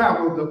 They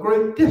traveled a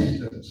great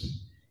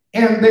distance,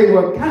 and they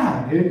were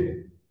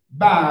guided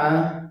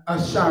by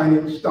a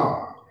shining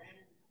star.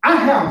 I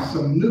have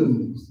some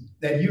news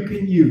that you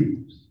can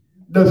use.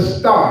 The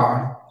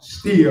star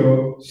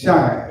still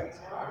shines.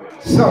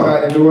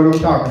 Somebody know what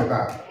I'm talking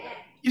about.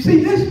 You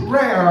see, this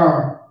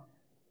rare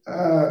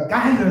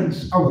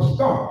guidance of a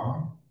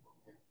star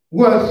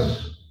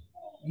was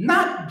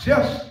not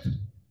just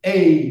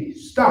a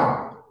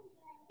star.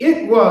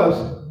 It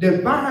was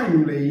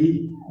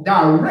divinely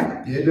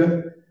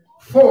directed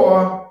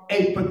for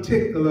a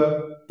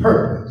particular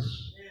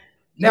purpose.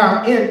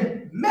 Now,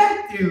 in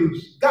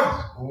Matthew's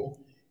gospel,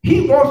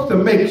 he wants to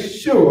make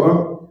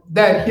sure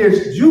that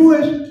his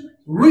Jewish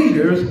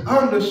readers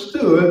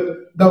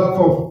understood the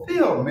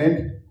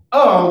fulfillment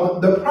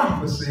of the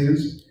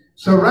prophecies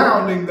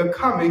surrounding the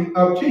coming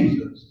of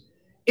Jesus.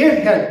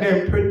 It had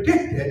been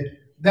predicted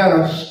that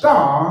a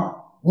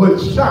star would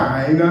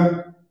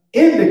shine,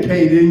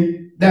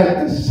 indicating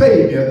that the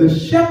Savior, the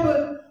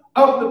shepherd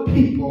of the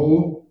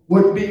people,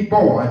 would be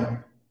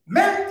born,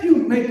 Matthew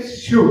makes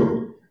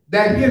sure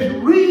that his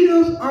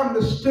readers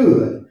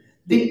understood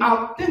the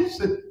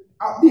authenticity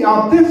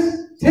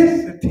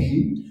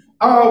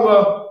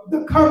of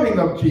the coming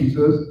of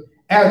Jesus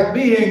as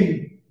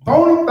being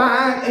bona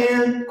fide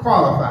and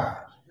qualified.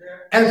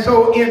 And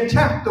so in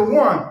chapter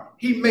 1,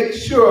 he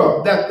makes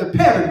sure that the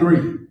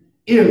pedigree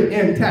is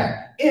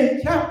intact.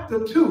 In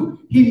chapter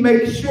 2, he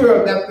makes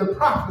sure that the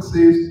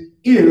prophecies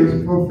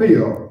is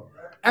fulfilled.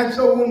 And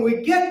so when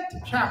we get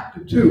to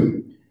chapter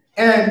 2,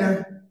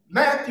 and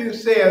Matthew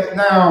says,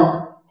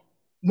 now,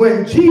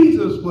 when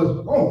Jesus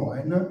was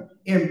born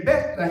in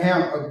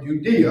Bethlehem of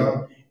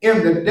Judea,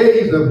 in the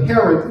days of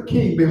Herod the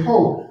king,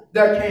 behold,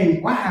 there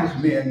came wise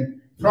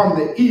men from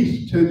the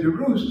east to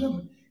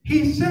Jerusalem.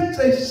 He sends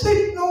a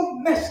signal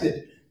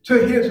message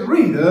to his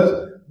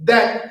readers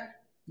that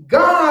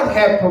God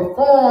had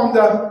performed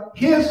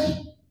his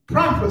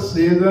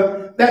prophecies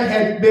that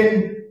had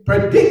been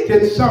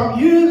predicted some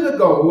years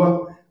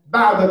ago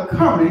by the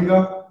coming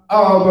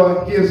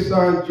of his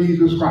son,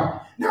 Jesus Christ.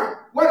 Now,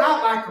 what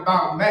I like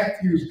about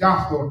Matthew's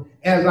gospel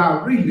as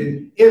I read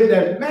it is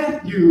that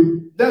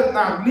Matthew does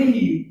not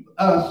lead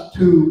us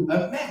to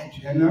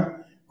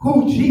imagine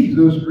who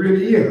Jesus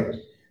really is.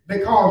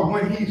 Because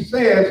when he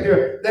says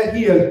here that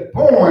he is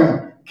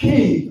born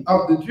King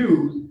of the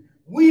Jews,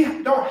 we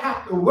don't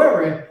have to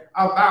worry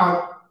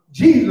about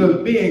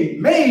Jesus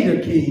being made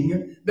a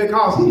king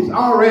because he's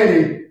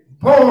already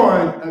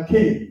born a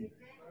king.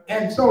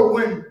 And so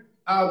when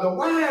the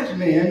wise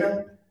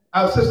men,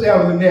 Sister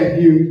Ellen and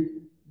nephew,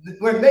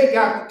 when they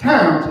got to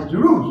town to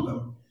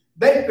Jerusalem,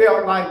 they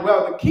felt like,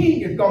 well, the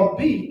king is going to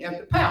be at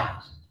the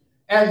palace.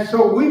 And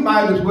so we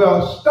might as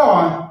well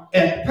start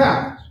at the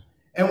palace.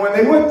 And when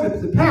they went to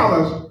the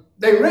palace,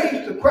 they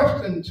raised the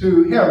question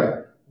to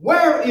Herod,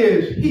 where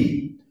is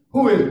he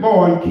who is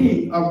born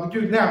king of the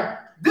Jews? Now,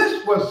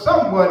 this was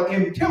somewhat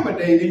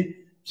intimidating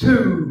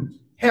to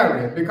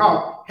Herod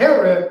because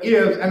Herod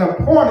is an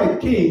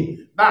appointed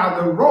king by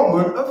the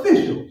Roman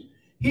officials.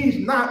 He's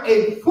not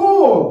a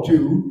full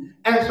Jew,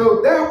 and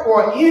so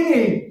therefore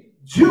any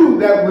Jew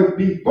that would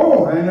be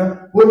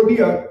born would be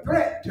a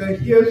threat to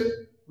his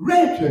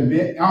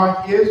regiment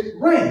or his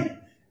reign.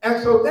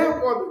 And so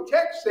therefore the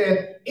text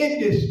says it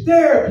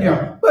disturbed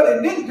him. But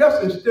it didn't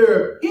just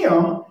disturb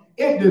him,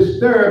 it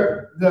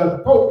disturbed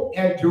the folk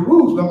at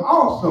Jerusalem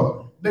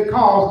also,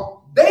 because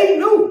they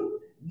knew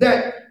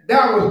that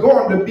there was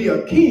going to be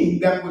a king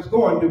that was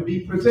going to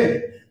be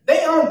presented.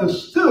 They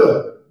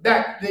understood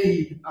that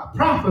the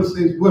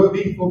prophecies would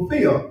be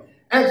fulfilled.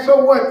 And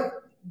so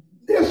what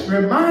this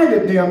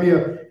reminded them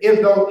is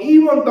though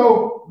even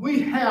though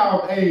we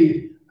have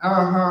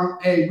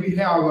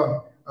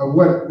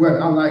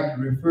what I like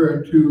to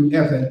refer to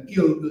as an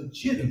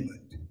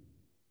illegitimate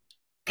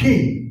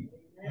king.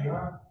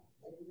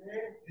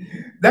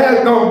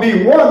 There's going to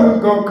be one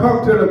who's going to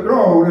come to the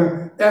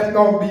throne that's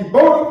going to be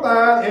bona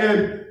fide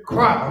and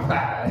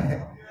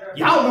qualified.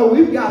 Y'all know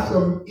we've got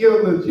some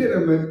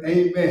illegitimate,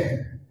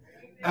 amen,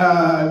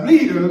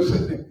 leaders,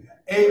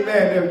 amen,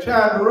 they're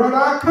trying to run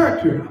our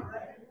country.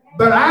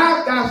 But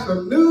I've got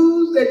some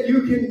news that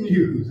you can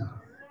use.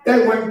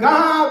 That when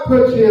God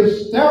puts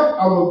his stamp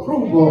of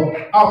approval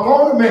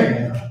upon a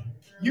man,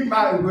 you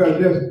might as well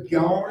just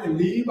go on and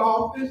leave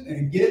office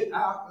and get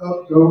out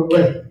of the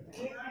way.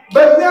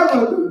 But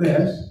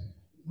nevertheless,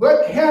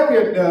 what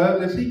Herod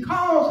does is he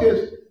calls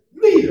his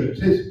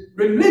leaders, his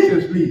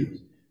religious leaders,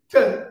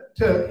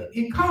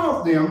 he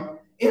calls them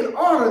in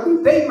order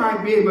that they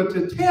might be able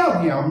to tell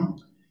him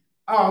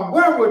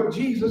where was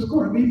Jesus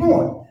going to be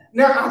born.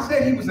 Now, I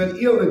said he was an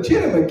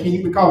illegitimate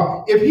king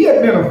because if he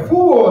had been a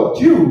full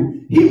Jew,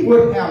 he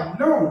would have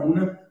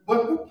known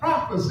what the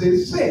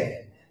prophecies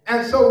said.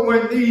 And so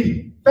when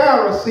these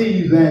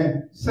Pharisees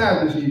and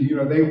Sadducees,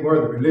 they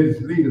were the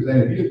religious leaders,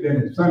 and if you've been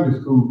in Sunday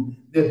school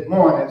this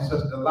morning,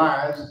 Sister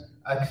Lyons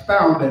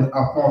expounded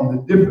upon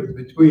the difference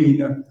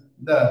between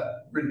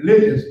the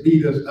religious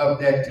leaders of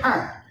that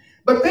time.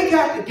 But they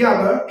got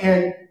together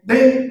and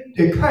they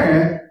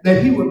declared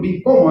that he would be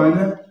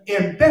born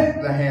in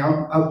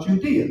Bethlehem of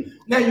Judea.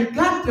 Now you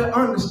got to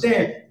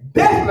understand,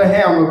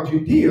 Bethlehem of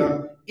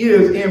Judea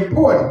is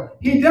important.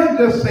 He doesn't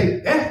just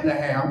say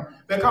Bethlehem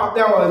because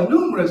there are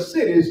numerous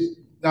cities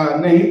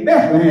named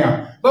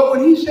Bethlehem. But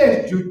when he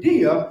says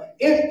Judea,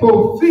 it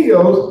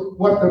fulfills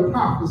what the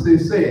prophecy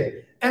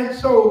said. And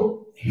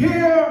so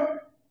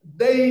here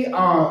they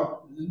are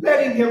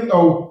letting him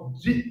know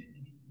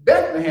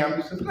Bethlehem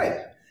is the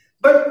place.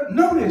 But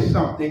notice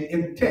something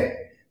in the text.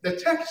 The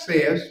text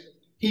says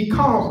he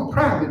calls a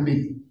private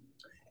meeting.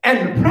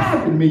 And the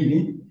private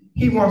meeting,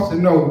 he wants to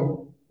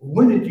know,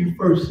 when did you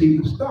first see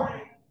the star?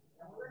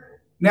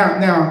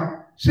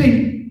 Now,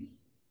 see,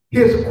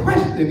 his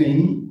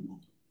questioning,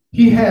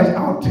 he has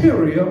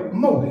ulterior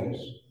motives.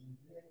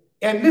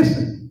 And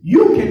listen,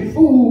 you can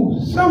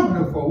fool some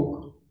of the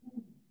folk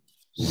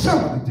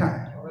some of the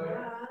time,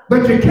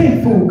 but you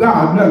can't fool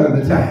God none of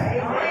the time.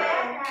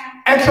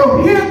 And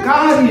so here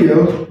God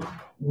is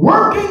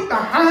working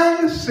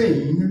behind the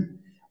scene,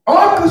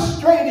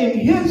 orchestrating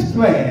his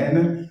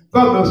plan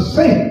for the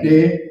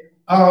safety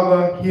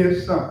of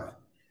his son.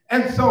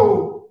 And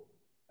so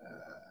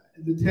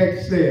the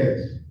text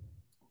says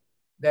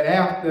that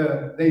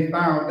after they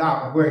found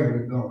out where he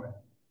was going,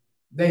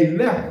 they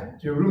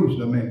left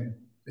Jerusalem, and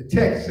the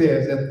text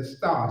says that the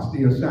star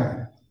still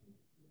shines.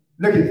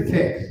 Look at the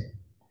text.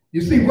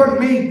 You see, what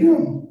made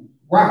them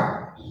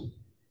wise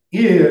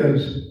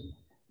is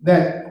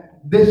that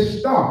this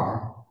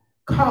star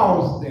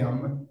caused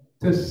them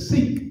to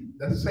seek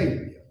the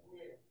Savior.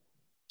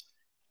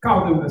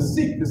 Caused them to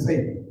seek the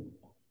Savior.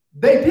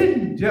 They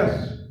didn't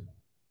just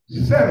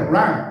sit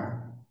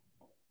around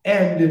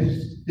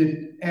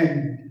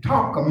and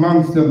talk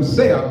amongst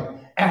themselves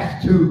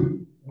as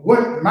to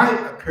what might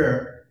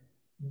occur.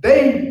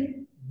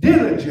 They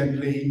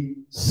diligently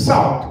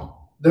sought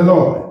the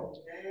Lord.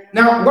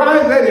 Now, why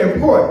is that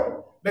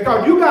important?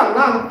 Because you got a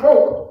lot of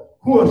folk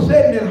who are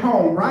sitting at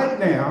home right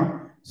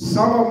now.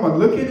 Some of them are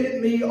looking at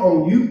me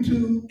on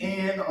YouTube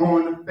and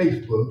on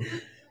Facebook,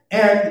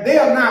 and they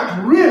are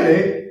not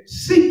really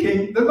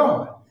seeking the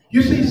Lord.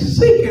 You see,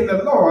 seeking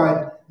the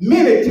Lord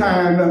many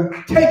times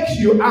takes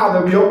you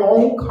out of your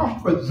own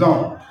comfort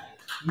zone.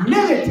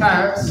 Many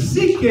times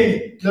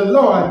seeking the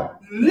Lord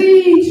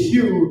leads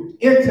you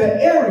into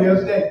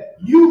areas that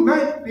you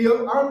might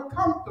feel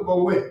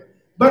uncomfortable with.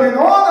 But in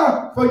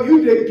order for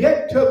you to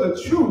get to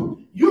the truth,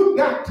 you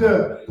got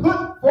to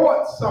put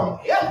forth some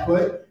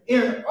effort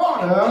in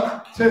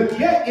order to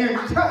get in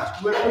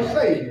touch with the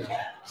Savior.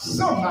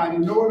 Somebody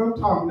know what I'm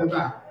talking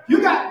about.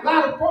 You got a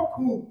lot of folk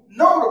who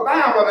know the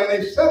Bible and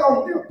they sit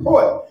on their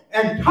porch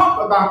and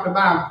talk about the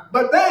Bible,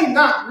 but they ain't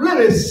not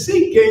really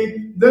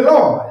seeking the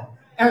Lord.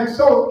 And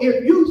so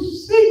if you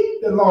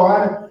seek the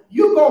Lord,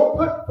 you go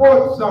put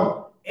forth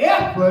some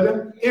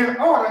effort in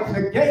order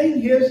to gain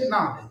his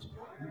knowledge.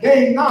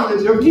 Gain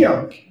knowledge of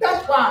him.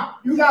 That's why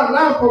you got a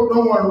lot of folks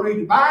don't want to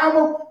read the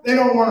Bible. They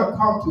don't want to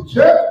come to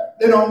church.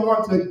 They don't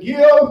want to give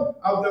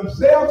of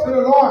themselves to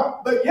the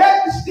Lord. But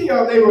yet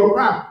still they will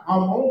cry,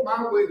 I'm on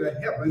my way to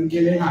heaven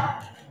getting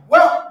high.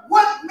 Well,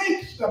 what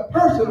makes a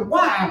person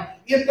wise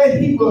is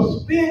that he will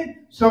spend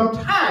some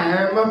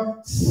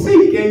time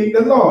seeking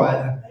the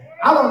Lord.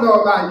 I don't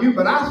know about you,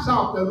 but I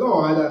sought the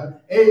Lord,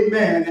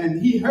 amen,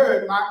 and he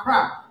heard my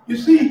cry. You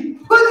see,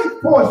 putting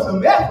forth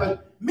some effort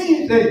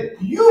means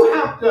that you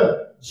have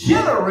to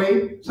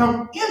generate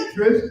some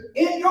interest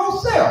in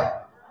yourself.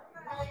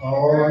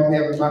 Oh, I'm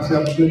having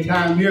myself a good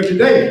time here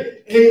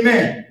today.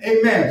 Amen.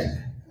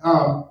 Amen.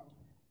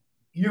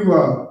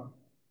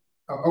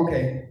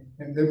 Okay.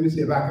 And let me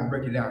see if I can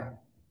break it down.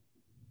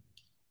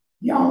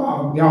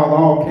 Y'all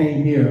all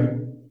came here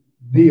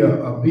via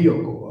a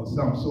vehicle of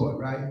some sort,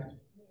 right?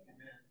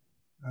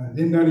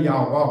 Then none of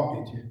y'all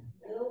walked, did you?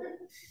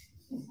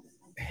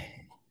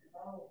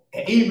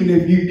 Even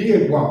if you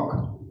did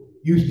walk,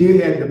 you still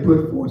had to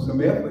put forth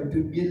some effort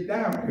to get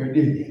down here,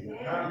 didn't you?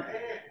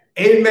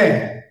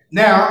 Amen.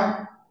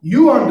 Now,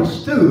 you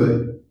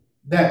understood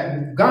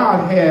that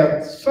God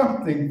had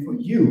something for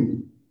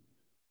you.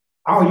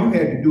 All you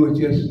had to do is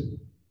just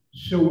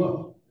show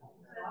up.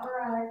 All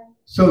right.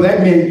 So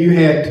that meant you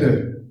had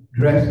to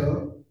dress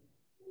up.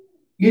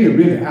 You didn't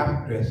really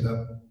have to dress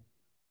up.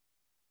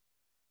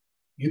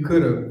 You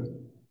could have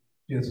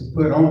just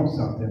put on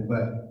something,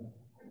 but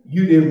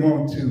you didn't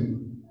want to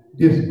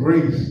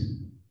disgrace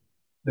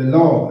the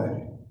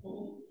Lord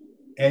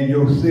and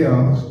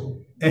yourself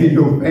and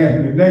your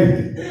family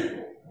name.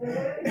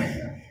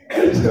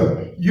 And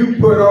so you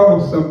put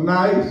on some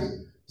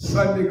nice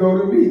Sunday go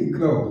to meeting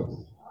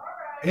clothes.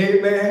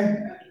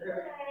 Amen.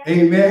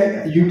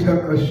 Amen. You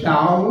took a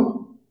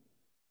shower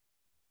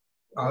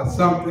or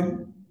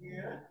something.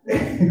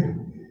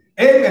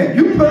 Amen.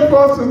 You put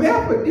forth some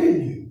effort,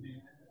 didn't you?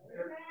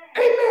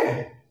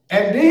 Amen.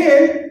 And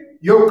then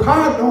your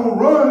car don't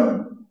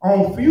run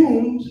on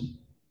fumes.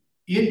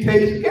 It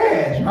takes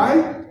gas,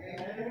 right?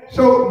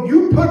 So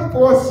you put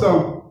forth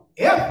some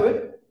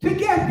effort to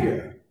get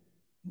here.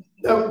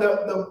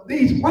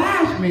 These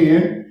wise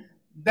men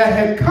that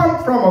had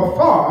come from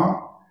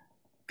afar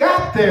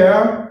got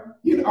there.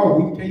 We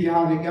can tell you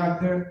how they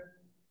got there.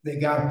 They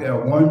got there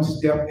one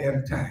step at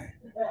a time.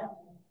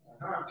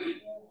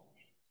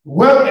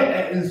 Well,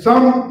 and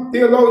some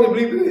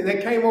theologians believe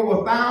they came over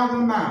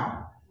 1,000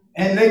 miles,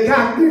 and they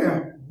got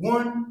there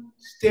one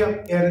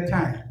step at a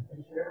time.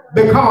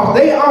 Because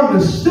they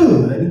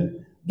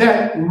understood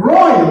that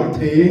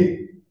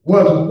royalty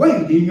was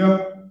waiting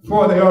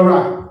for their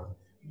arrival.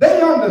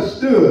 They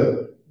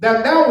understood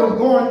that that was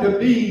going to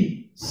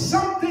be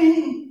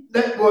something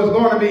that was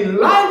going to be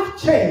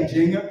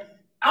life-changing.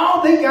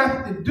 All they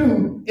got to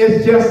do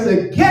is just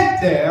to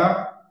get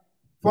there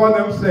for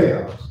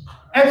themselves.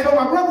 And so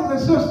my brothers and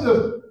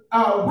sisters,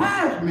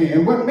 wise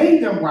men, what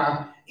made them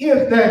wise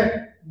is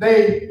that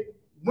they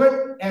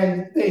went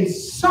and they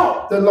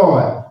sought the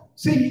Lord.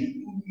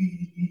 See,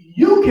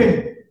 you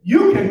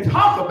can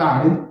talk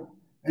about it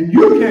and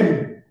you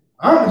can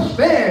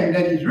understand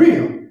that he's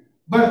real,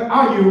 but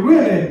are you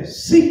really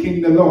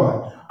seeking the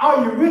Lord?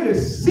 Are you really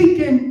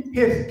seeking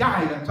his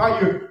guidance?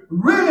 Are you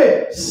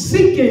really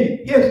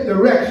seeking his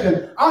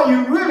direction? Are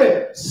you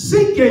really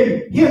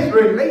seeking his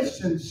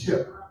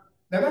relationship?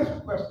 Now that's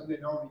a question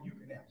that only you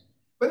can answer.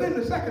 But then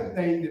the second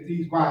thing that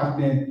these wise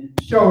men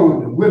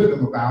showed the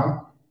wisdom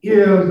about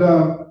is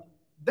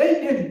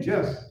they didn't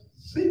just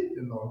seek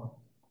the Lord.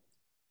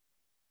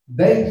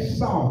 They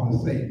saw the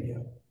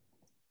Savior.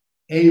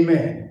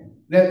 Amen.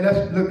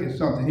 Let's look at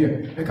something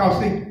here.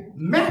 Because see,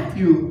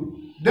 Matthew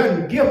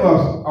doesn't give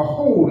us a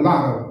whole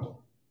lot of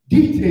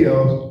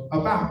details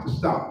about the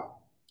star.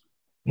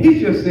 He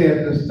just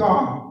said the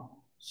star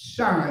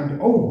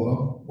shined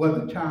over where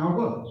the child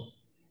was.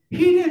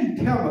 He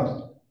didn't tell us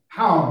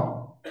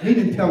he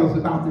didn't tell us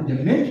about the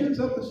dimensions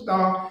of the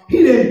star.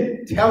 He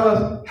didn't tell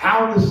us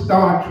how the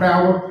star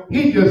traveled.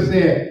 He just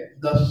said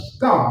the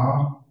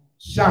star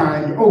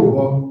shined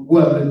over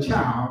where the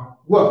child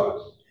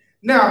was.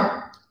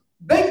 Now,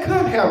 they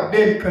could have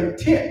been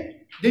content.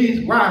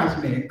 These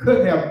wise men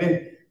could have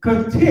been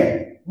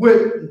content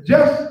with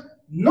just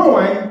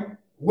knowing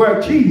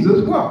where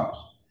Jesus was.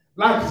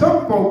 Like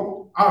some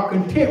folk are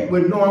content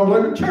with knowing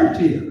where the church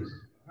is,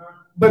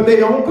 but they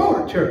don't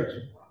go to church.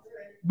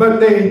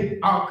 But they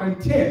are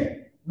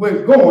content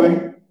with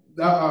going,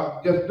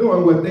 just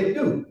doing what they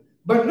do.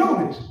 But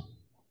notice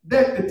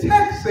that the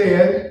text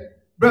says,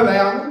 Brother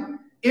Allen,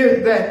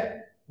 is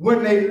that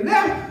when they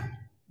left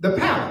the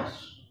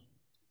palace,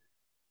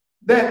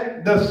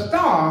 that the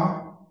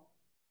star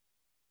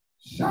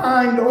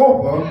shined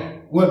over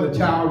where the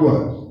child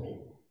was.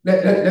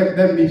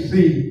 Let me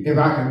see if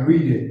I can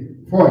read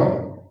it for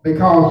you.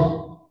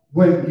 Because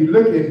when you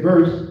look at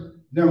verse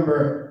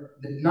number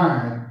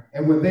 9,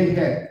 and when they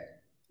had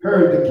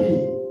heard the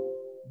king,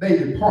 they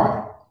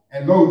departed,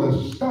 and lo,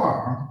 the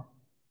star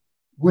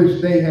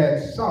which they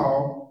had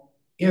saw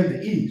in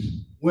the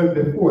east went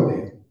before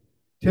them,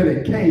 till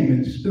it came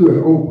and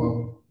stood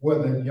over where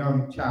the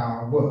young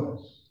child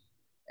was.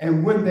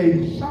 And when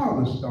they saw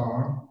the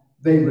star,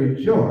 they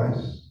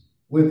rejoiced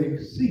with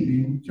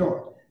exceeding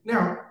joy.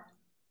 Now,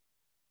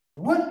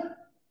 what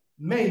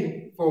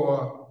made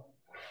for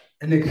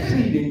an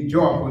exceeding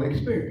joyful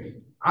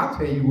experience? I'll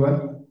tell you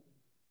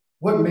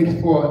what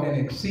makes for an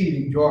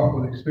exceeding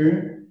joyful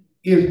experience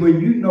is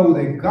when you know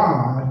that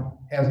God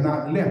has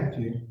not left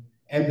you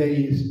and that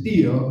He is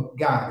still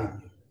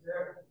guiding you.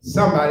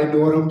 Somebody know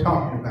what I'm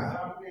talking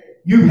about.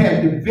 You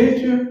had to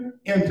venture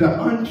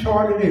into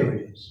uncharted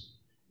areas.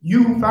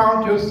 You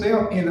found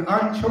yourself in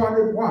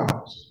uncharted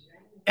waters,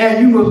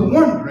 and you was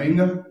wondering,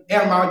 am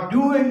I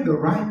doing the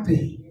right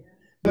thing?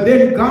 But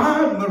then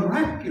God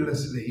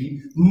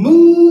miraculously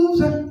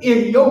moves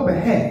in your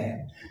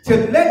behalf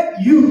to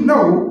let you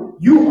know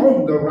you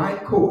on the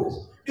right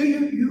course.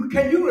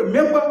 Can you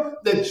remember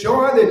the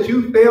joy that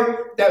you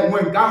felt that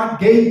when God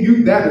gave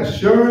you that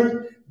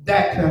assurance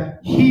that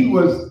He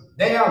was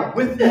there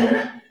with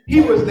you? He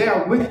was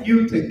there with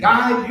you to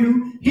guide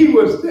you. He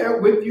was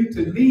there with you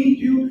to lead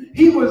you.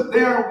 He was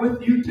there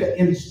with you to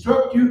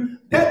instruct you.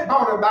 That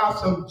brought about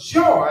some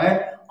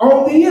joy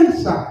on the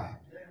inside.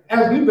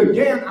 As we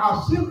began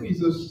our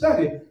series of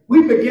study,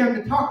 we began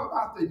to talk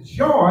about the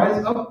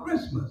joys of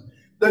Christmas.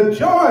 The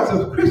joys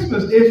of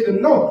Christmas is to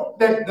know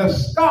that the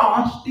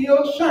star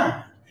still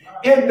shines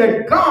and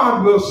that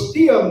God will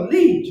still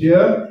lead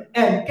you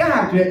and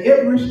guide you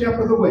every step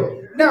of the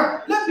way.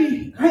 Now, let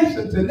me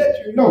hasten to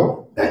let you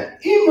know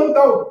that even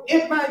though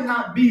it might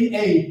not be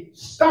a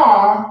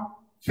star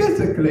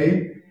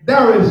physically,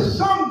 there is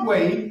some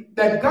way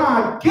that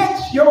God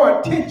gets your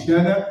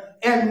attention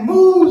and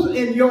moves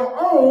in your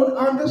own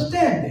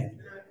understanding.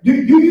 Do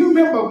you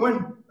remember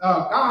when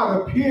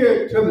God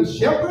appeared to the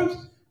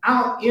shepherds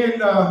out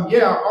in,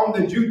 on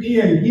the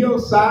Judean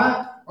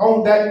hillside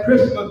on that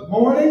Christmas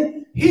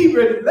morning? He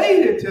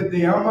related to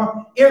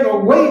them in a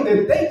way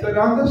that they could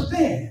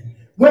understand.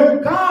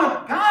 When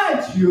God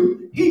guides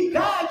you, He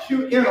guides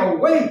you in a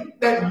way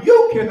that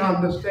you can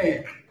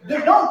understand.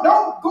 Don't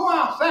go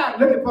outside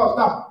looking for a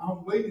star.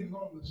 I'm waiting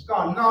on the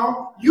star.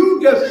 No,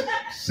 you just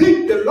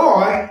seek the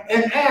Lord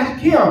and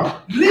ask Him,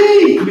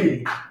 lead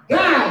me,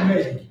 guide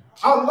me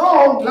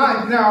along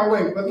life's narrow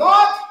way. But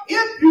Lord,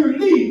 if you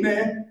lead me,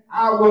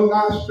 I will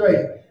not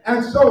stray.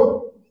 And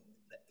so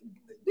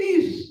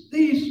these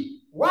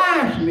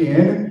wise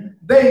men,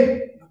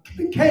 they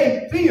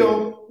became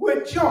filled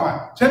with joy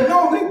to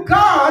know that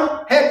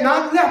God had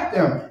not left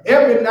them.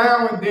 Every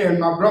now and then,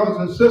 my brothers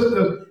and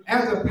sisters,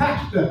 as a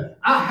pastor,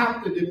 I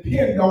have to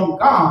depend on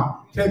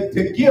God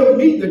to give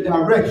me the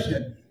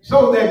direction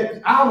so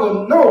that I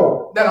will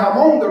know that I'm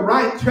on the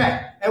right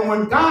track. And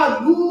when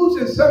God moves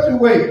in such a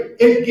way,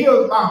 it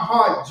gives my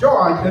heart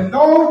joy to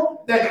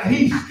know that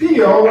He's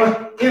still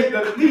in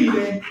the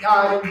leading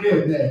guiding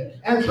business.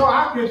 And so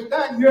I can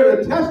stand here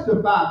to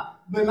testify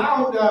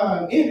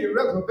without any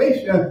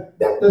reservation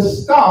that the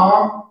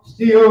star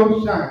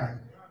still shines.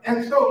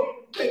 And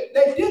so they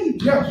didn't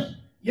just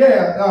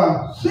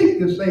seek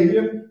the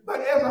Savior,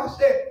 but as I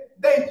said,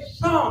 they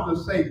saw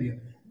the Savior.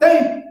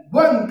 They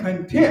wasn't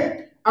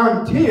content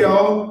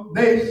until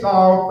they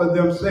saw for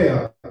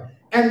themselves.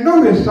 And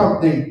notice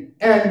something,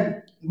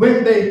 and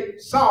when they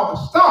saw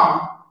the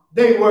star,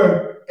 they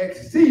were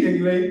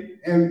exceedingly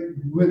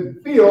and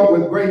filled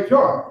with great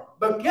joy.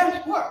 But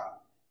guess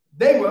what?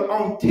 They were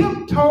on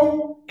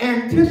tiptoe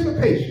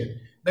anticipation,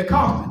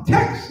 because the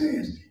text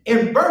says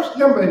in verse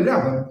number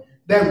 11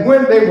 that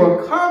when they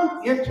were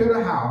come into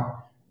the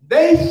house,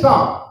 they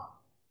saw.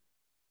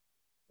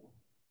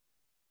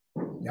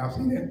 Y'all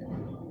see that?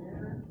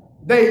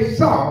 They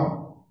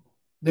saw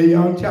the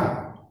young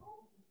child.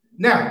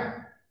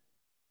 Now,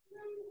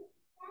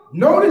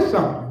 notice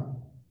something,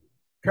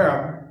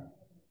 Carol.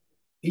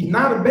 He's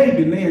not a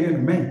baby laying in a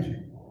manger.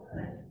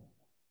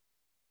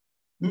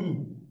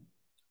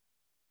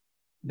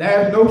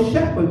 There's no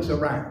shepherds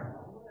around.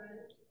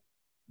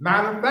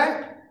 Matter of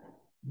fact,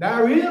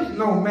 there is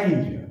no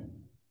manger.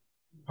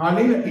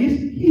 Harlina,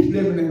 he's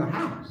living in a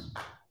house.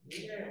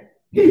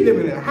 He's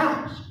living in a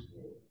house.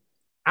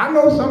 I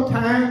know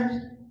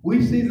sometimes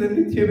we see the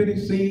nativity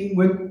scene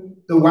with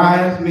the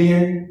wise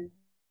men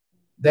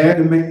there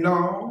to make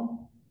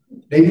no.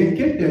 They didn't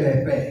get there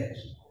that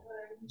fast.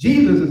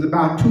 Jesus is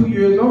about 2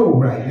 years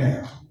old right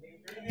now.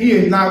 He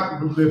is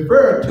not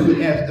referred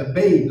to as the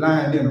babe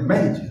lying in a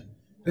manger.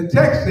 The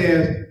text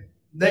says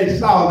they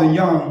saw the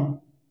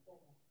young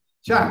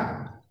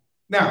child.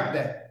 Now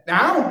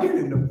I don't get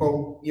into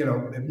folk, you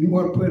know, if you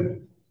want to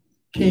put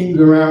kings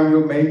around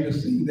your manger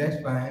scene,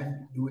 that's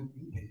fine. Do it,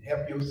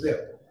 help yourself.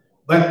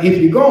 But if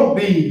you're going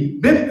to be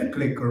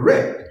biblically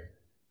correct,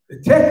 the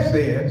text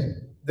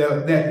says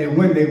that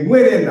when they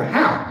went in the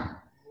house,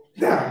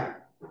 now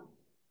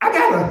I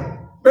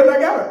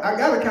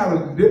gotta kind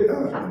of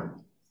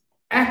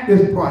act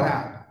this part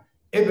out.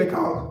 It's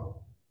because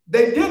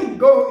they didn't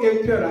go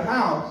into the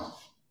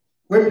house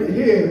with the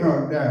head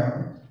hung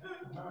down.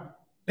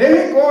 They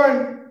didn't go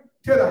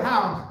into the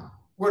house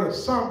with a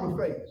somber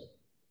face.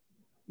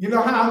 You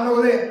know how I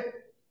know that?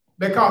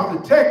 Because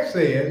the text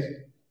says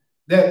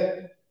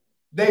that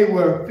they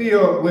were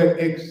filled with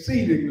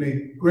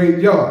exceedingly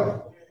great joy.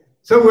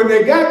 So when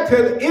they got to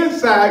the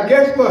inside,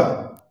 guess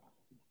what?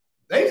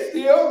 They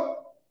still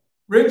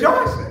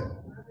rejoicing.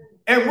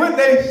 And when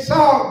they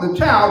saw the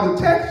child,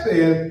 the text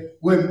says,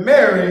 with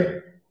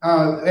Mary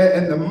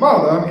and their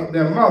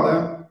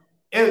mother,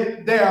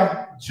 and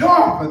their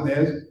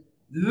joyfulness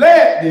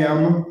led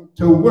them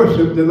to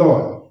worship the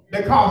Lord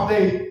because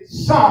they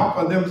saw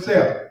for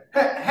themselves.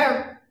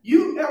 Have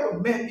you ever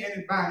met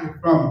anybody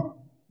from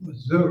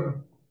Missouri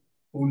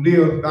who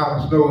lives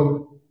by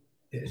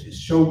the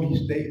show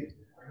me state?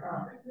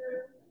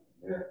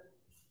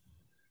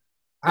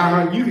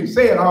 You can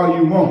say it all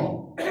you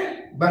want,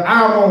 but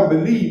I won't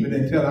believe it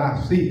until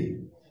I see it.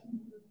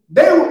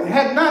 They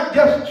had not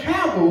just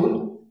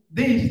traveled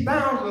these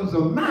thousands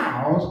of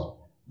miles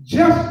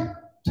just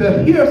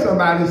to hear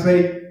somebody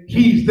say,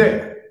 he's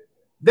there.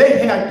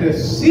 They had to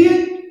see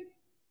it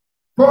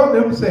for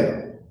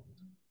themselves.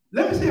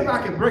 Let me see if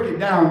I can break it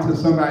down to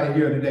somebody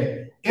here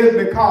today. It's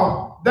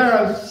because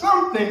there's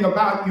something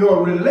about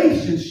your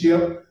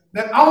relationship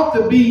that ought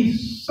to be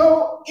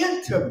so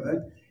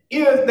intimate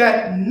is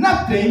that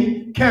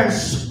nothing can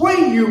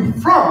sway you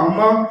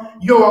from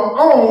your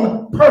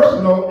own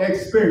personal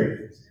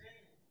experience.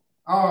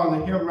 Oh,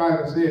 the hymn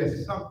writer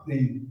says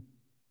something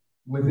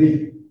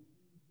within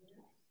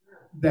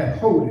that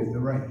holdeth the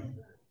rain.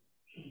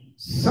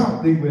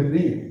 Something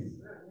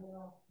within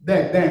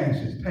that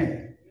banishes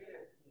pain.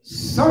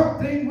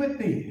 Something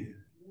within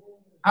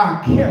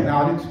I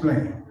cannot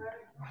explain.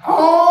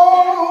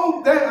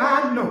 All that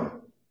I know,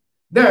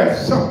 there's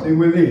something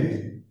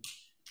within.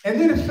 And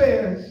then it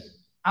says,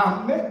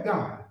 I met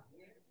God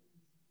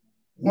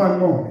one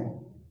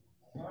morning.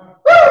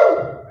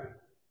 Woo!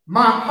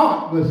 My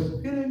heart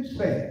was feeling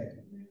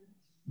sad.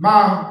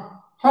 My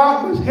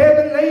heart was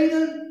heavy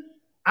laden.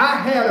 I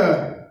had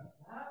a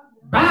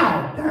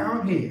bowed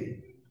down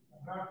head.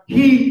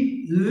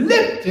 He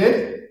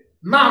lifted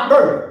my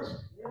burdens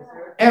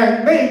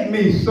and made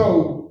me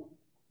so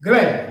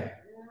glad.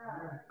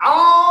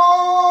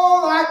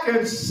 All I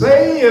can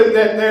say is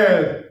that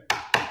there's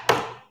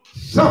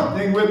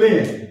something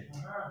within.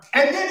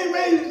 And then he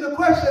raises the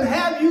question,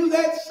 have you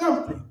that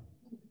something,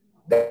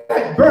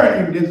 that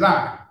burning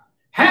desire?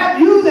 Have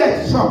you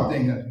that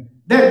something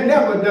that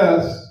never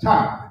does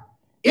tire?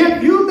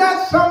 If you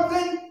got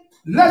something,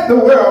 let the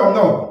world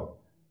know.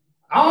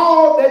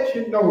 All that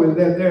you know is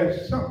that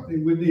there's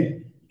something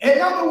within. In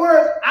other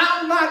words,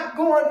 I'm not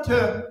going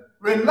to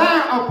rely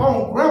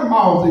upon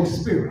grandma's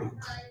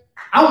experience.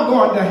 I'm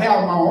going to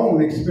have my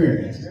own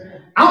experience.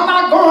 I'm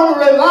not going to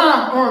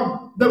rely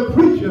on the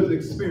preacher's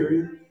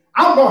experience.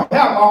 I'm going to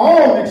have my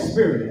own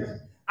experience.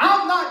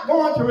 I'm not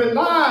going to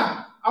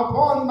rely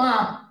upon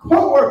my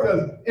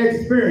co-worker's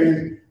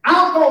experience.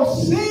 I'm going to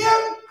see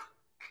it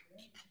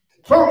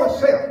for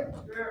myself.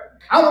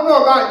 I don't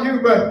know about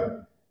you,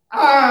 but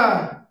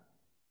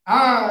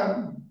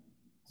I'm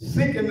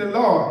seeking the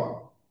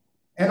Lord.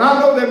 And I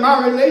know that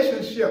my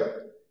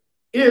relationship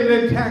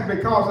is intact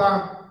because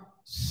I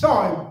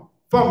saw him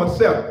for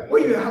myself.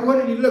 What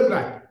did he look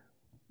like?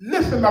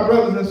 Listen, my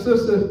brothers and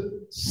sisters,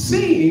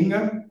 seeing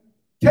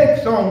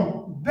takes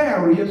on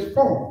various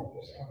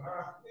forms.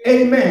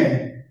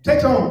 Amen.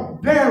 Takes on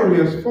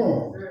various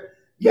forms.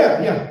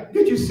 Yeah.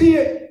 Did you see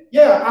it?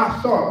 Yeah,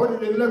 I saw it. What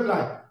did it look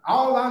like?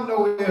 All I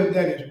know is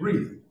that it's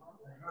real.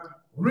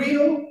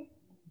 Real,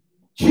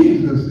 cheap,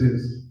 Jesus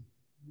is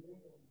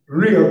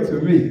real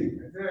to me.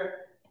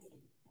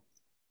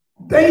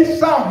 They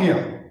saw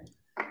him.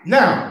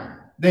 Now,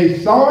 they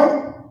saw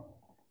him,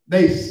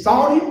 they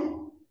sought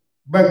him,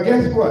 but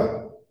guess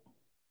what?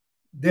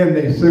 Then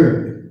they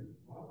served him.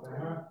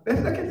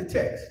 Let's look at the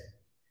text.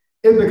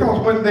 It's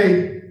because when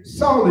they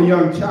saw the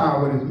young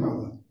child with his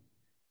mother,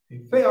 they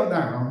fell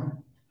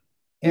down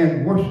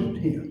and worshiped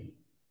him.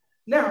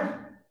 Now,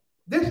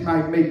 this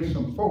might make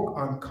some folk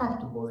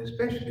uncomfortable,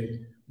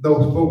 especially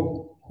those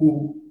folk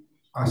who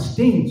are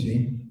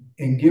stingy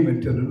and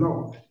giving to the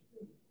Lord.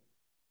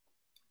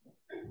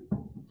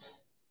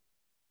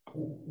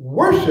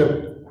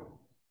 Worship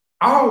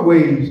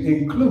always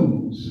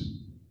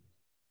includes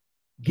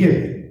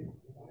giving.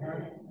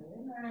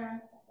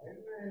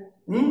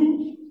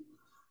 Mm-hmm.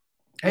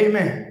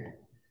 Amen.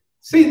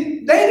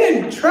 See, they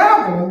didn't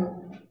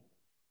travel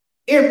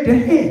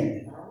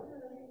empty-handed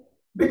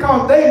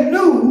because they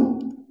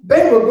knew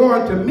they were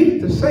going to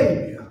meet the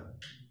Savior.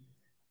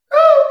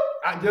 Oh,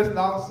 I just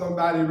lost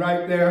somebody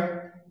right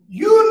there.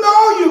 You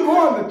know you're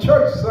going to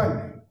church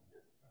Sunday,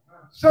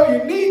 so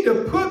you need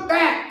to put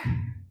back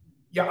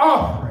your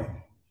offering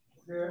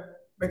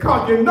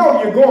because you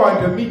know you're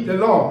going to meet the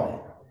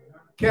Lord.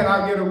 Can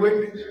I get a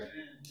witness?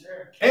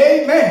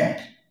 Amen.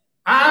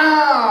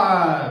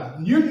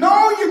 You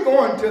know you're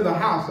going to the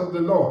house of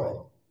the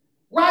Lord.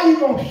 Why are you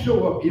going to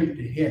show up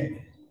empty-handed?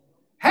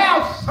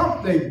 Have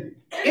something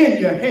in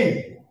your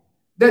hand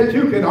that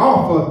you can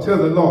offer to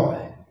the Lord.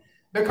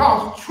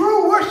 Because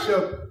true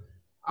worship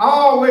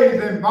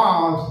always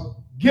involves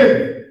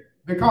giving.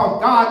 Because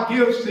God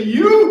gives to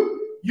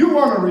you, you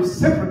want to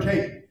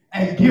reciprocate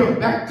and give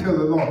back to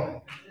the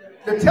Lord.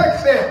 The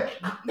text said,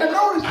 now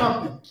notice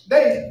something.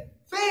 They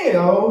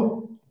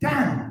fell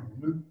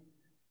down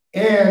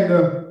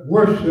and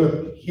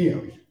worship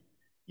him.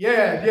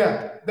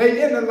 Yeah. They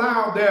didn't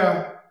allow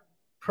their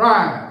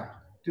pride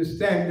to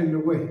stand in the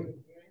way.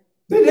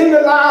 They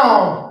didn't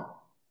allow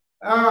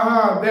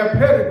their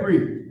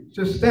pedigree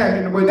to stand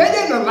in the way. They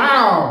didn't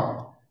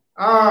allow,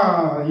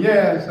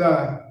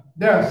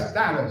 their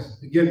status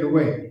to get in the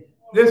way.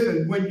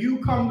 Listen, when you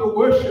come to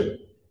worship,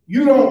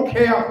 you don't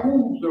care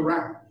who's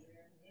around.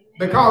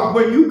 Because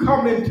when you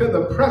come into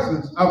the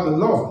presence of the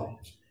Lord,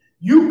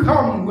 you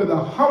come with a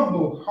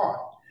humble heart.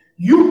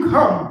 You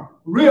come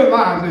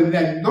realizing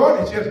that, Lord,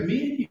 it's just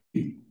me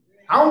and you.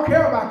 I don't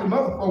care about the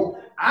other folk.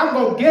 I'm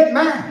going to get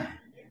mine.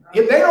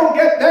 If they don't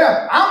get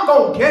theirs, I'm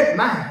going to get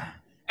mine.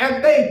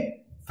 And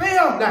they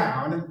fell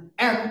down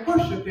and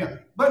worshiped him.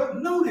 But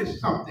notice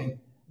something.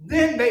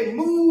 Then they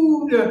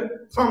moved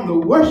from the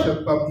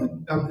worship of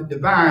the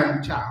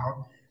divine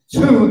child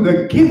to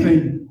the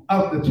giving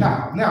of the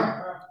child. Now,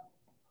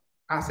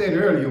 I said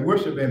earlier,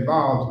 worship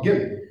involves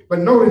giving. But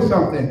notice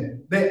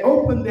something. They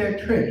opened their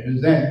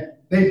treasures and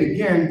they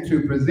began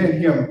to present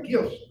him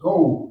gifts,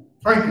 gold,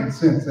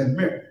 frankincense, and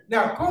myrrh.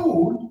 Now,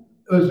 gold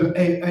was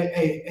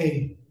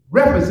a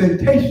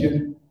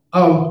representation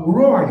of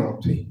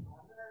royalty.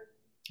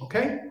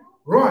 Okay?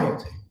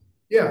 Royalty.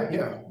 Yeah.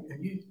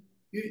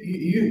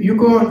 You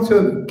go into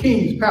the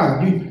king's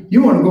palace.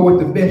 You want to go with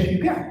the best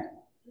you got.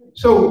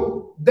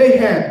 So they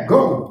had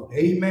gold.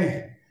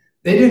 Amen.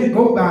 They didn't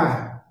go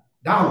by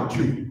Dollar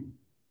Tree.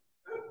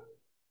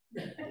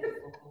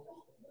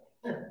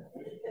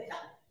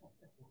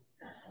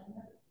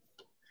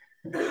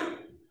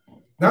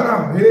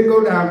 No, they didn't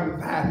go down to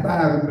 5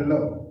 and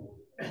below.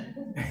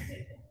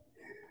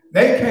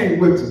 They came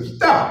with some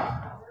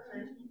stuff,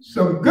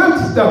 some good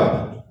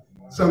stuff,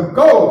 some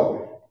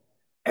gold,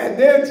 and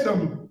then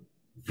some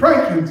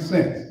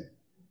frankincense.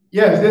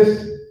 Yes,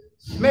 this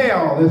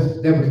smell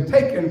that was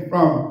taken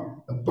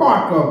from the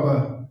bark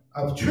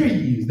of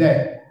trees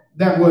that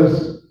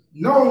was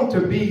known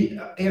to be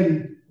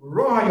in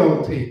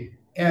royalty.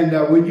 And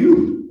when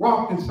you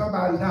walk in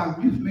somebody's house,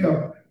 you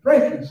smell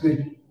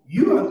frankincense.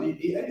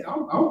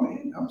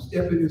 I'm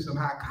stepping in some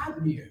high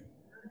cotton here.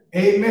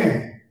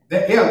 Amen.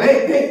 They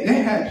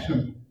had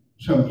some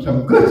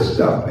good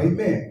stuff.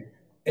 Amen.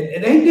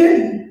 And they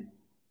didn't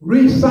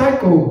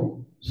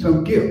recycle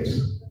some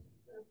gifts.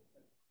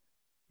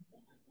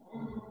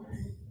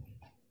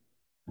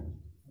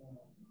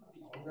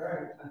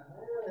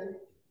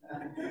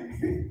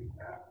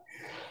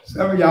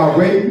 Some of y'all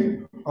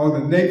waiting on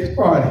the next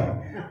party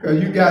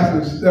because you got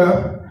some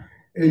stuff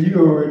and you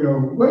already know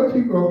what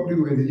you gonna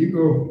do with it. You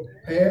gonna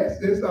pass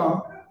this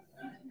off.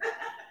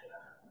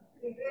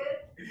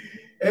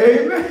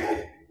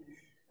 Amen.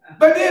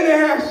 But then they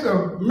have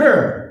some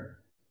myrrh,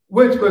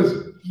 which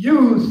was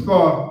used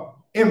for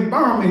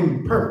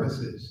embalming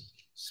purposes,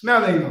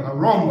 smelling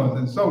aromas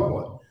and so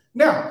forth.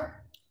 Now,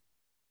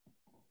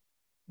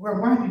 well,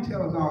 why did you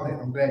tell us all that?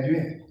 I'm glad you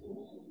asked.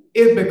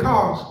 It's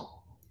because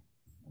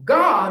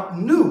God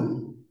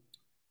knew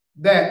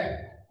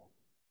that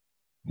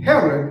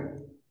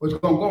Herod was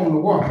going to go on the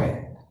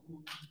warpath.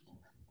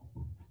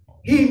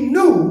 He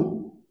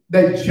knew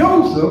that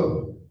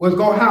Joseph was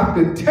going to have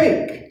to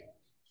take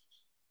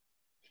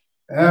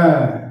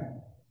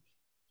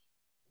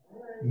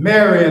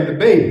Mary and the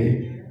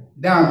baby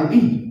down to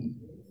Egypt.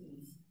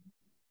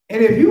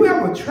 And if you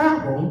ever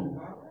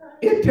travel,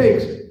 it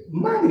takes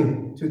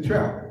money to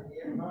travel.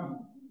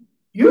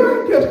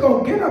 You ain't just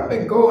going to get up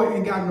and go and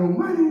ain't got no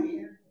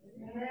money.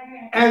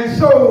 And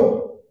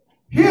so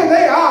here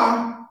they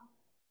are.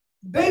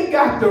 They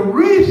got the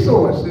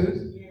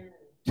resources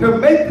to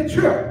make the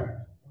trip.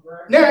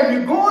 Now, if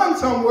you're going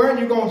somewhere and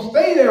you're going to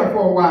stay there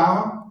for a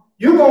while,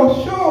 you're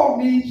going to sure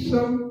need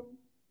some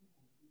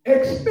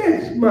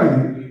expense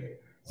money.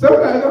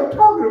 Somebody I'm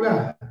talking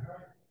about.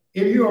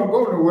 If you don't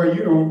go nowhere,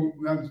 you don't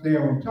understand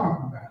what I'm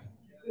talking about.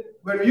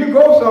 But if you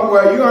go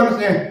somewhere, you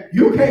understand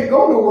you can't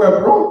go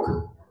nowhere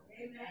broke.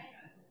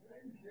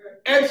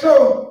 And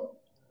so,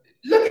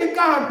 look at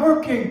God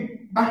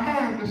working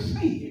behind the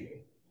scene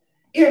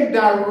in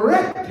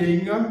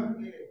directing,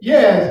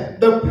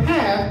 the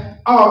path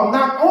of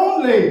not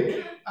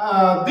only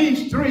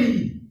these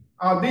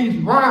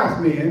wise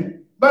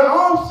men, but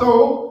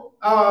also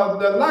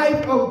the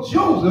life of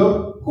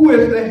Joseph, who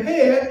is the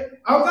head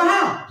of the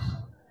house.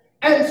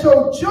 And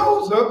so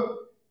Joseph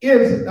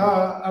is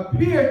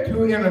appeared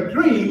to in a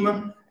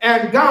dream,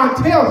 and God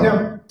tells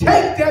him,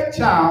 take that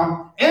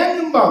child and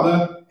the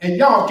mother, and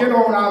y'all get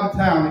on out of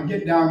town and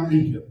get down to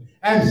Egypt.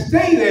 And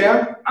stay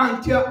there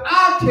until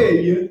I tell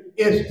you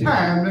it's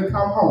time to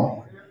come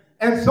home.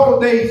 And so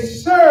they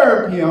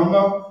served him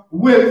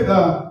with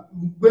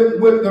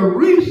the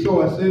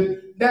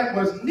resources that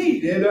was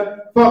needed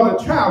for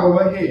the travel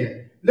ahead.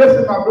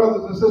 Listen, my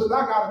brothers and sisters,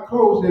 I got to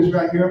close this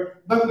right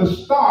here, but the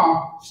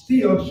star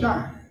still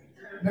shines.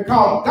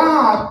 Because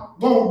God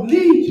won't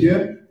lead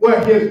you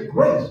where his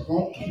grace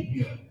won't keep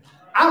you.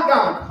 I've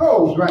got to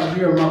close right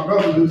here, my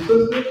brothers and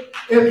sisters,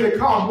 is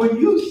because when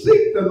you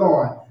seek the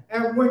Lord,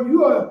 and when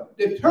you are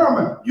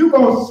determined you're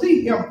going to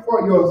see him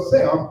for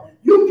yourself,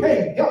 you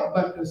can't help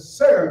but to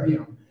serve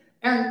him.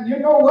 And you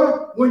know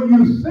what? When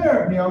you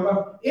serve him,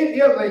 it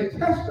is a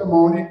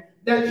testimony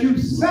that you're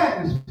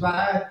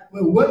satisfied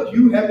with what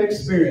you have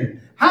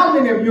experienced. How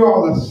many of you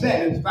all are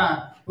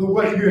satisfied with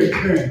what you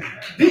experienced?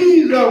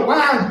 These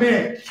wise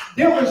men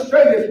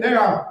demonstrated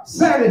their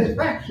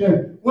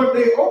satisfaction when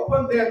they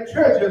opened their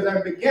churches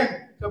and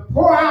began to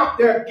pour out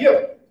their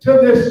gift to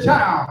this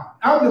child,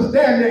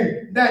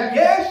 understanding that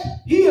yes,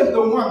 he is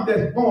the one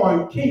that's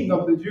born King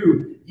of the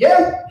Jews.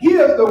 Yes, he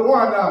is the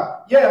one,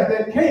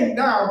 that came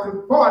down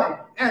to 40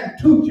 and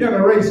 2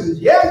 generations.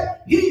 Yes,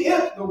 he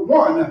is the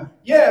one,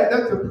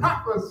 that the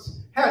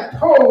prophets had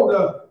told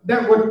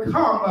that would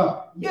come.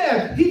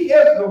 Yes, he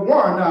is the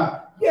one,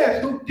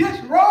 who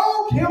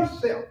disrobed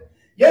himself.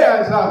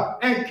 Yes,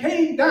 and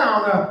came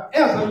down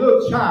as a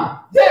little child.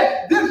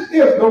 Yes, this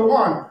is the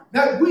one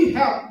that we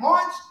have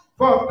marched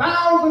for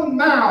 1,000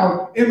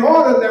 miles in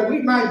order that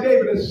we might be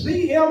able to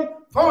see him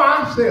for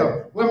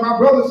ourselves. Well, my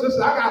brothers and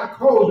sisters, I got to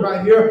close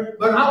right here,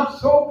 but I'm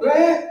so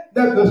glad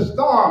that the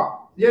star,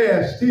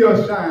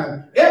 still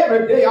shines.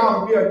 Every day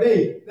ought to be a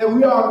day that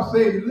we ought to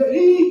say,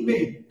 lead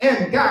me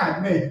and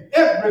guide me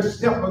every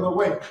step of the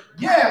way.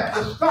 Yes,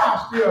 the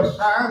star still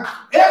shines.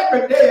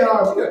 Every day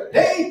ought to be a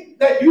day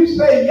that you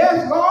say,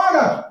 yes,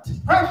 Lord,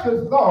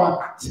 precious Lord,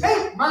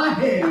 take my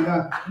hand,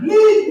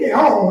 lead me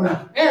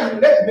on,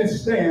 and let me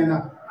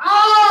stand.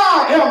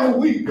 I am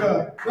weak,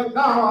 but thou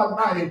art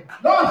mighty.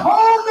 Lord,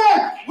 hold me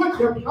with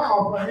your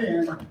powerful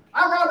hand.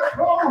 I got to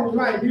close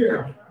right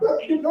here.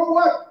 But you know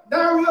what?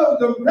 There is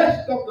the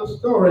rest of the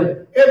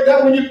story. Is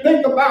that when you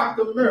think about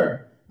the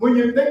myrrh, when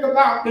you think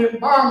about the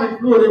embalming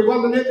fluid, it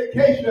was an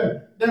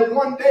indication that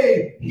one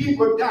day he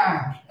would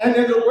die. And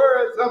in the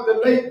words of the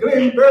late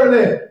Glenn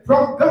Burley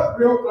from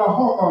Guthrie,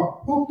 Oklahoma,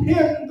 who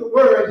penned the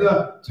words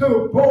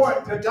to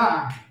Born to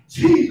Die,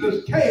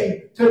 Jesus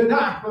came to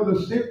die for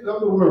the sins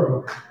of the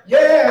world.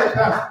 Yes,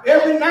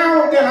 every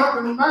now and then I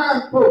can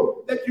remind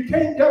folks that you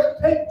can't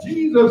just take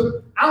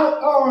Jesus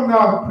out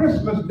on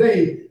Christmas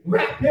Day,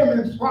 wrap him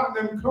in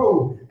swaddling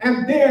clothes,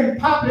 and then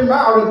pop him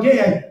out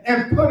again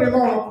and put him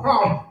on a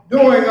cross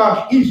during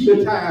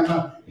Easter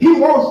time. He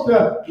wants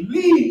to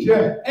lead you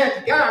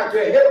and guide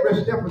you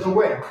every step of the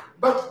way.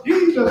 But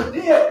Jesus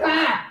did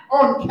die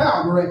on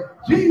Calvary.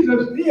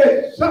 Jesus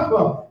did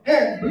suffer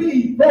and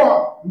bleed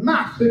for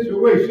my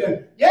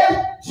situation.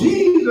 Yes,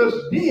 Jesus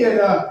did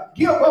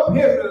give up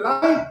his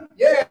life,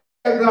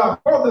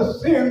 for the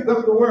sins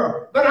of the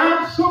world. But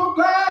I'm so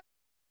glad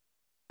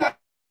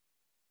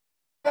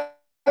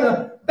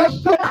that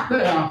stuck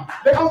there,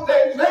 because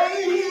they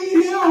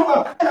laid him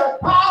in a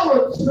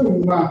power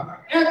tomb,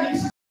 and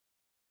he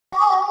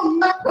on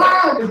that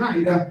Friday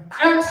night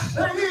and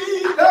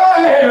stayed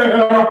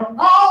there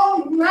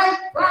all night,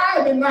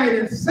 Friday night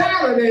and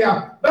Saturday.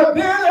 But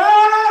then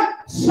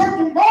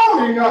Sunday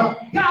morning, got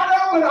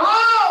up with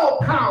all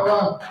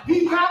power.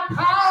 He got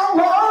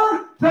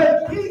power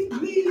to keep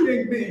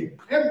leading me.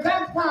 And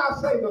that's why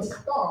I say the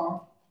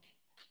star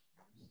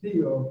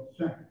still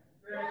shines.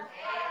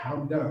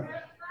 I'm done.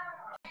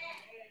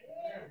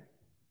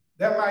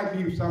 There might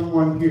be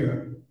someone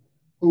here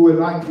who would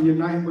like to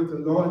unite with the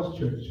Lord's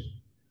church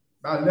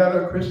by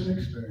letter of Christian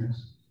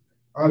experience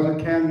or as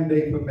a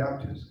candidate for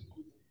baptism.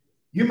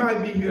 You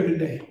might be here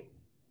today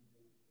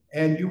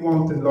and you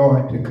want the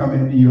Lord to come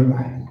into your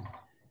life.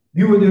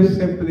 You would just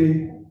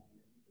simply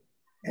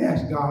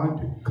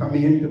God to come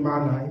into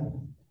my life,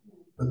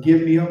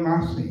 forgive me of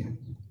my sins.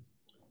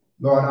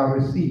 Lord, I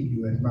receive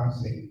you as my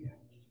Savior.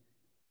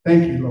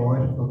 Thank you,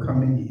 Lord, for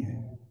coming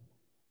in.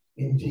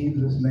 In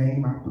Jesus'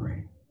 name I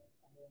pray.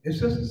 It's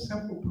just a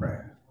simple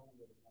prayer,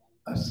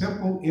 a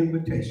simple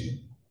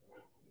invitation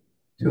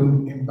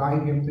to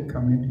invite him to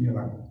come into your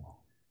life.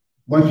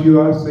 Once you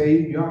are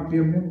saved, you ought to be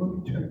a member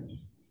of the church.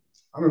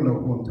 I don't know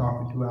who I'm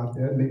talking to out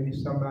there. Maybe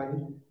somebody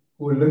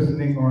who are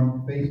listening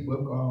on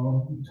Facebook or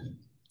on YouTube.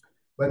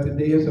 But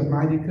today is a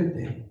mighty good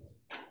day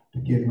to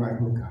get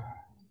right with God.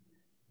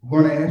 I'm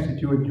going to ask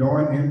that you would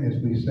join in as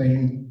we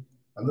sing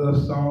a little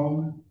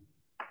song.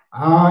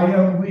 I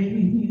am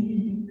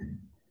weak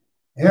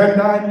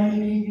and I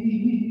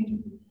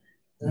need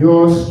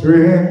your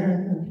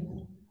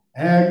strength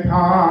and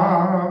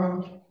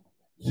power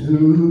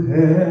to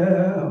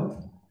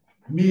help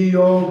me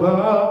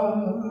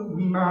over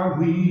my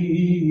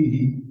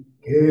weakest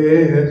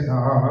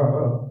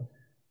hour.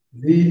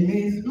 Lead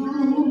me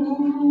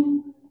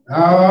through the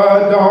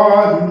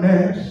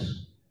darkness,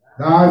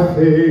 thy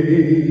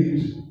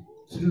face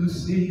to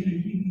see.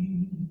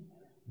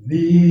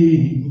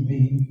 Lead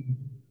me,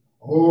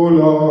 O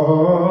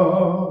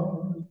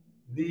Lord,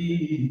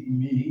 lead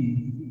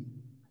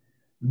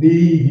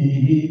me,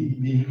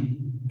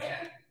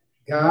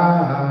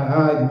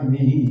 guide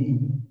me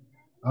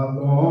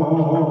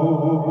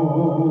along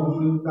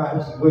thy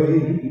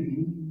way.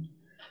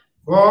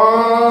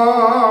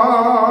 For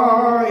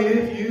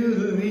if you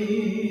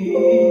lead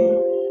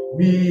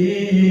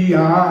me,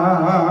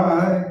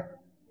 I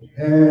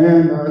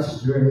am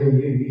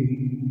astray.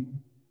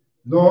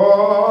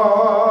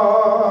 Lord,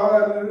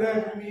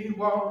 let me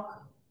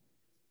walk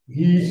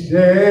each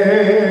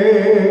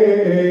day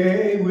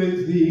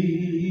with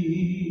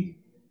thee.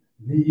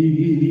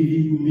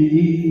 Lead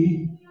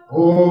me,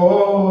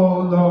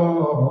 oh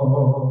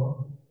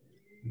Lord,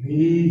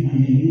 lead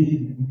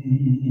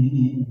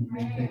me.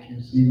 Thank you,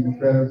 see the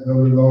presence of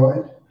the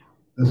Lord.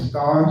 The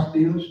stars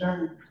still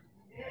shine.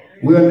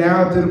 We're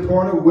now to the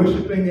point of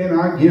worshiping and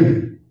our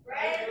giving.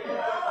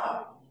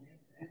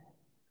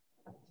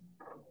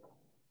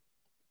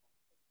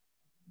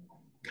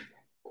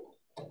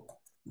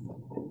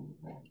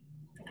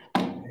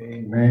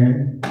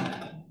 Amen.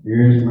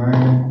 Here's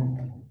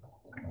mine.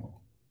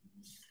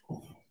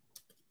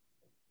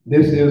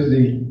 This is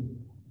the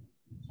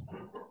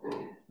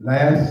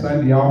last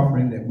Sunday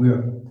offering that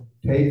we'll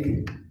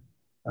take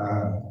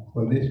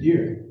for this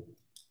year.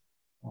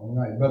 All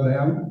right, Brother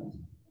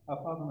Allen. Our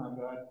Father, my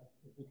God,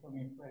 as we come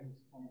in praise,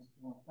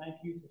 thank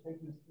you for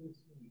taking us through this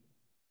week.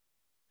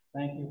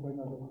 Thank you for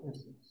another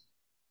Christmas.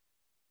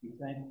 We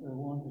thank you for the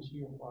one this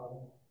year,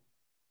 Father.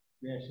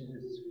 We ask you to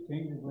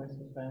continue to bless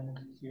the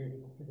families here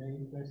today.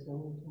 Bless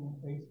those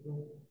on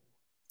Facebook.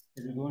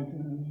 As we go into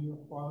the new year,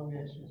 Father, we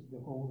ask you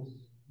to hold us,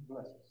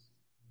 bless us.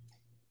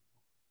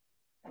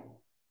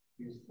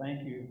 We just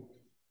thank you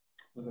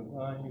for the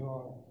God you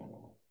are.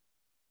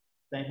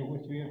 Thank you for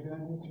what you have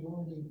done, what you're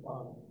going to do,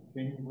 Father.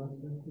 Continue to bless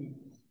their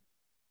people.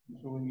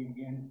 And so when you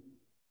again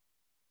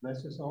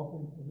bless us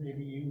often for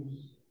maybe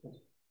use the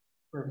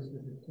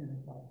purposes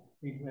intended, Father.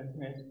 We bless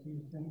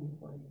Massachusetts and we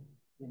pray.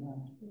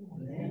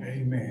 Amen.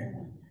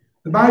 Amen.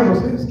 The Bible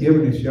says,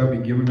 given it shall be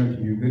given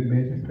unto you, good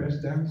measure,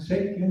 pressed down,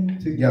 shaken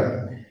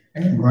together,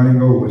 and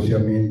running over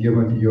shall be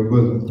given to your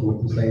bosom. For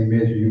with the same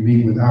measure you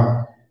meet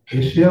without,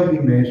 it shall be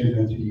measured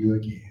unto you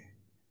again.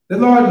 The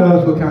Lord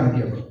loves what kind of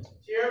giver?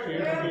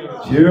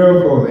 Cheerful.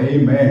 Cheerful.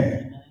 Amen.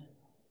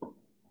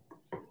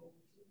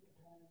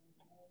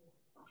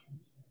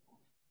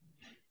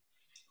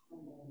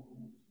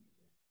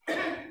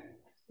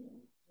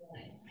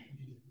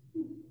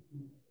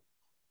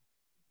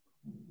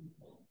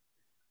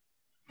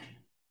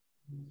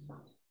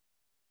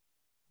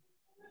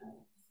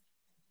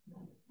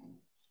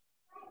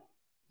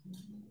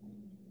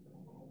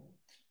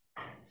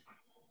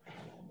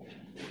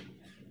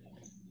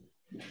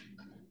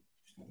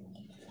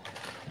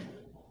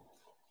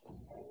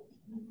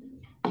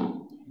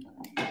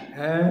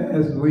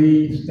 As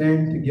we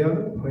stand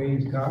together,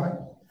 praise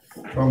God,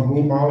 from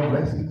whom all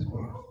blessings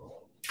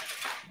flow.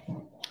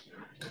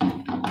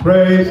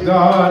 Praise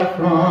God,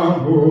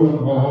 from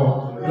whom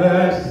all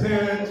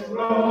blessings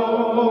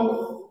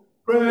flow.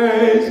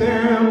 Praise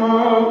him,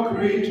 all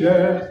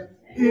creatures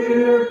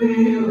here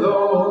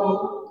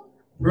below.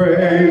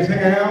 Praise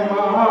him,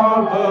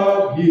 all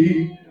of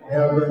ye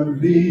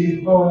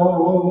heavenly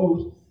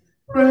hosts.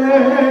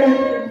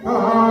 Praise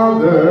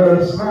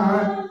Father,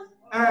 Son,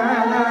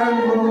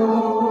 and Holy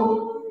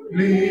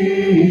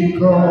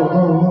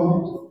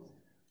Ghost.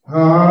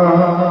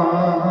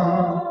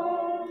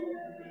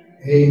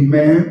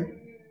 Amen.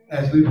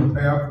 As we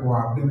prepare for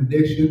our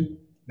benediction,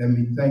 let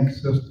me thank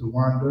Sister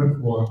Wanda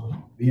for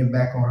being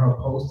back on her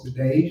post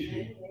today.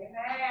 She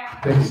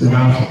fixed an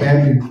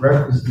outstanding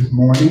breakfast this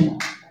morning.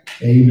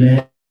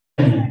 Amen.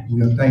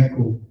 We are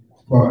thankful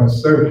for her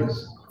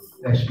service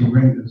that she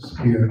renders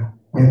here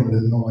in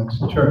the Lord's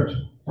church.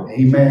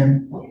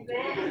 Amen.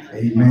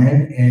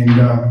 Amen.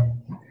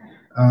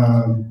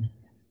 And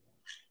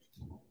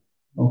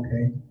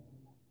okay.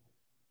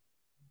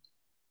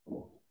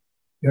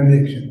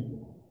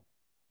 benediction.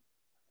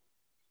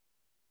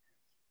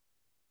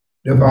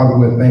 Dear Father,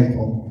 we're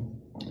thankful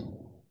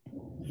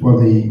for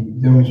the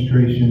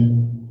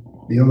demonstration,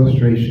 the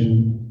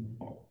illustration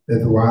that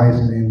the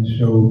wise men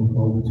showed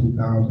over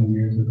 2,000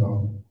 years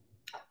ago.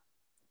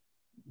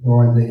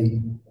 Lord,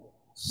 they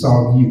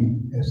saw you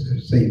as their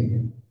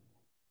Savior.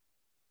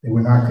 They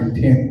were not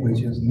content with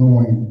just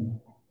knowing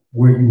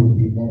where you would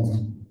be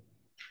born,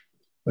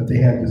 but they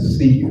had to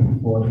see you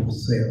for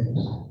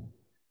themselves.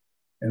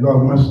 And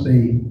Lord, once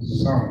they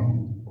saw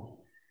you,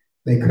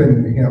 they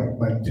couldn't help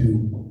but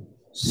to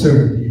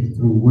serve you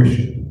through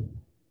worship.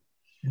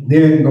 And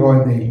then,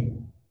 Lord, they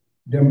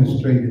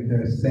demonstrated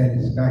their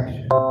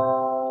satisfaction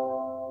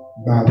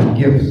by the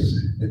gifts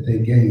that they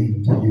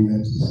gave to you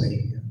as a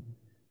Savior.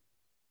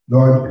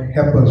 Lord,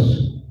 help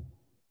us,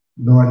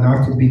 Lord,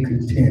 not to be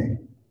content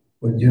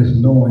with just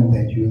knowing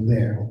that you're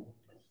there,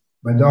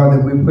 but Lord,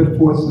 that we put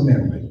forth some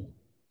effort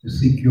to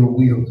seek your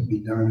will to be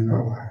done in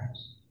our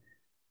lives.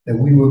 That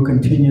we will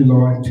continue,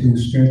 Lord, to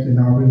strengthen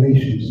our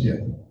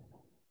relationship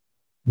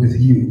with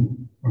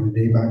you on a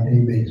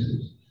day-by-day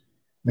basis.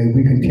 May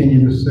we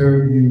continue to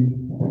serve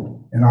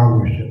you in our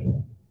worship.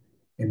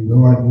 And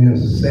Lord, we are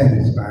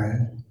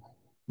satisfied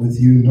with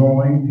you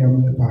knowing,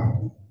 Heavenly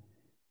Father,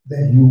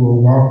 that you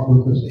will walk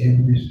with us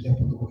every step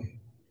of the way.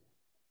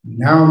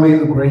 Now may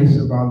the grace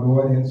of our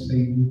Lord and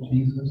Savior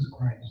Jesus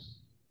Christ,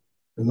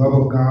 the love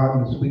of God,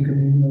 and the sweet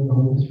communion of the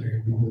Holy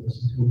Spirit be with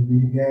us until we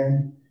meet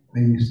again.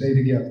 May we say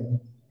together,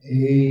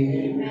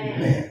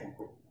 Amen.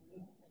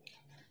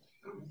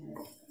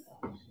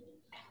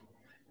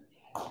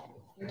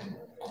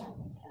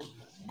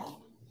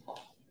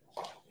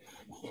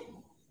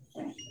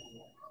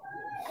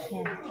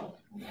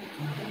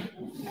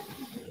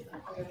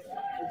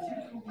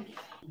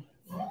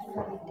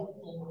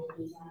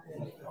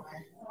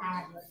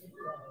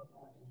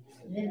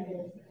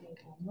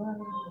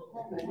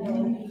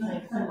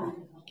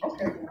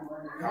 Okay.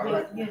 All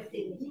right.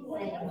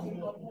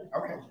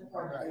 Okay.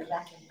 All right.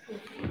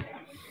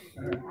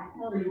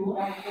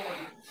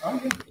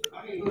 Okay.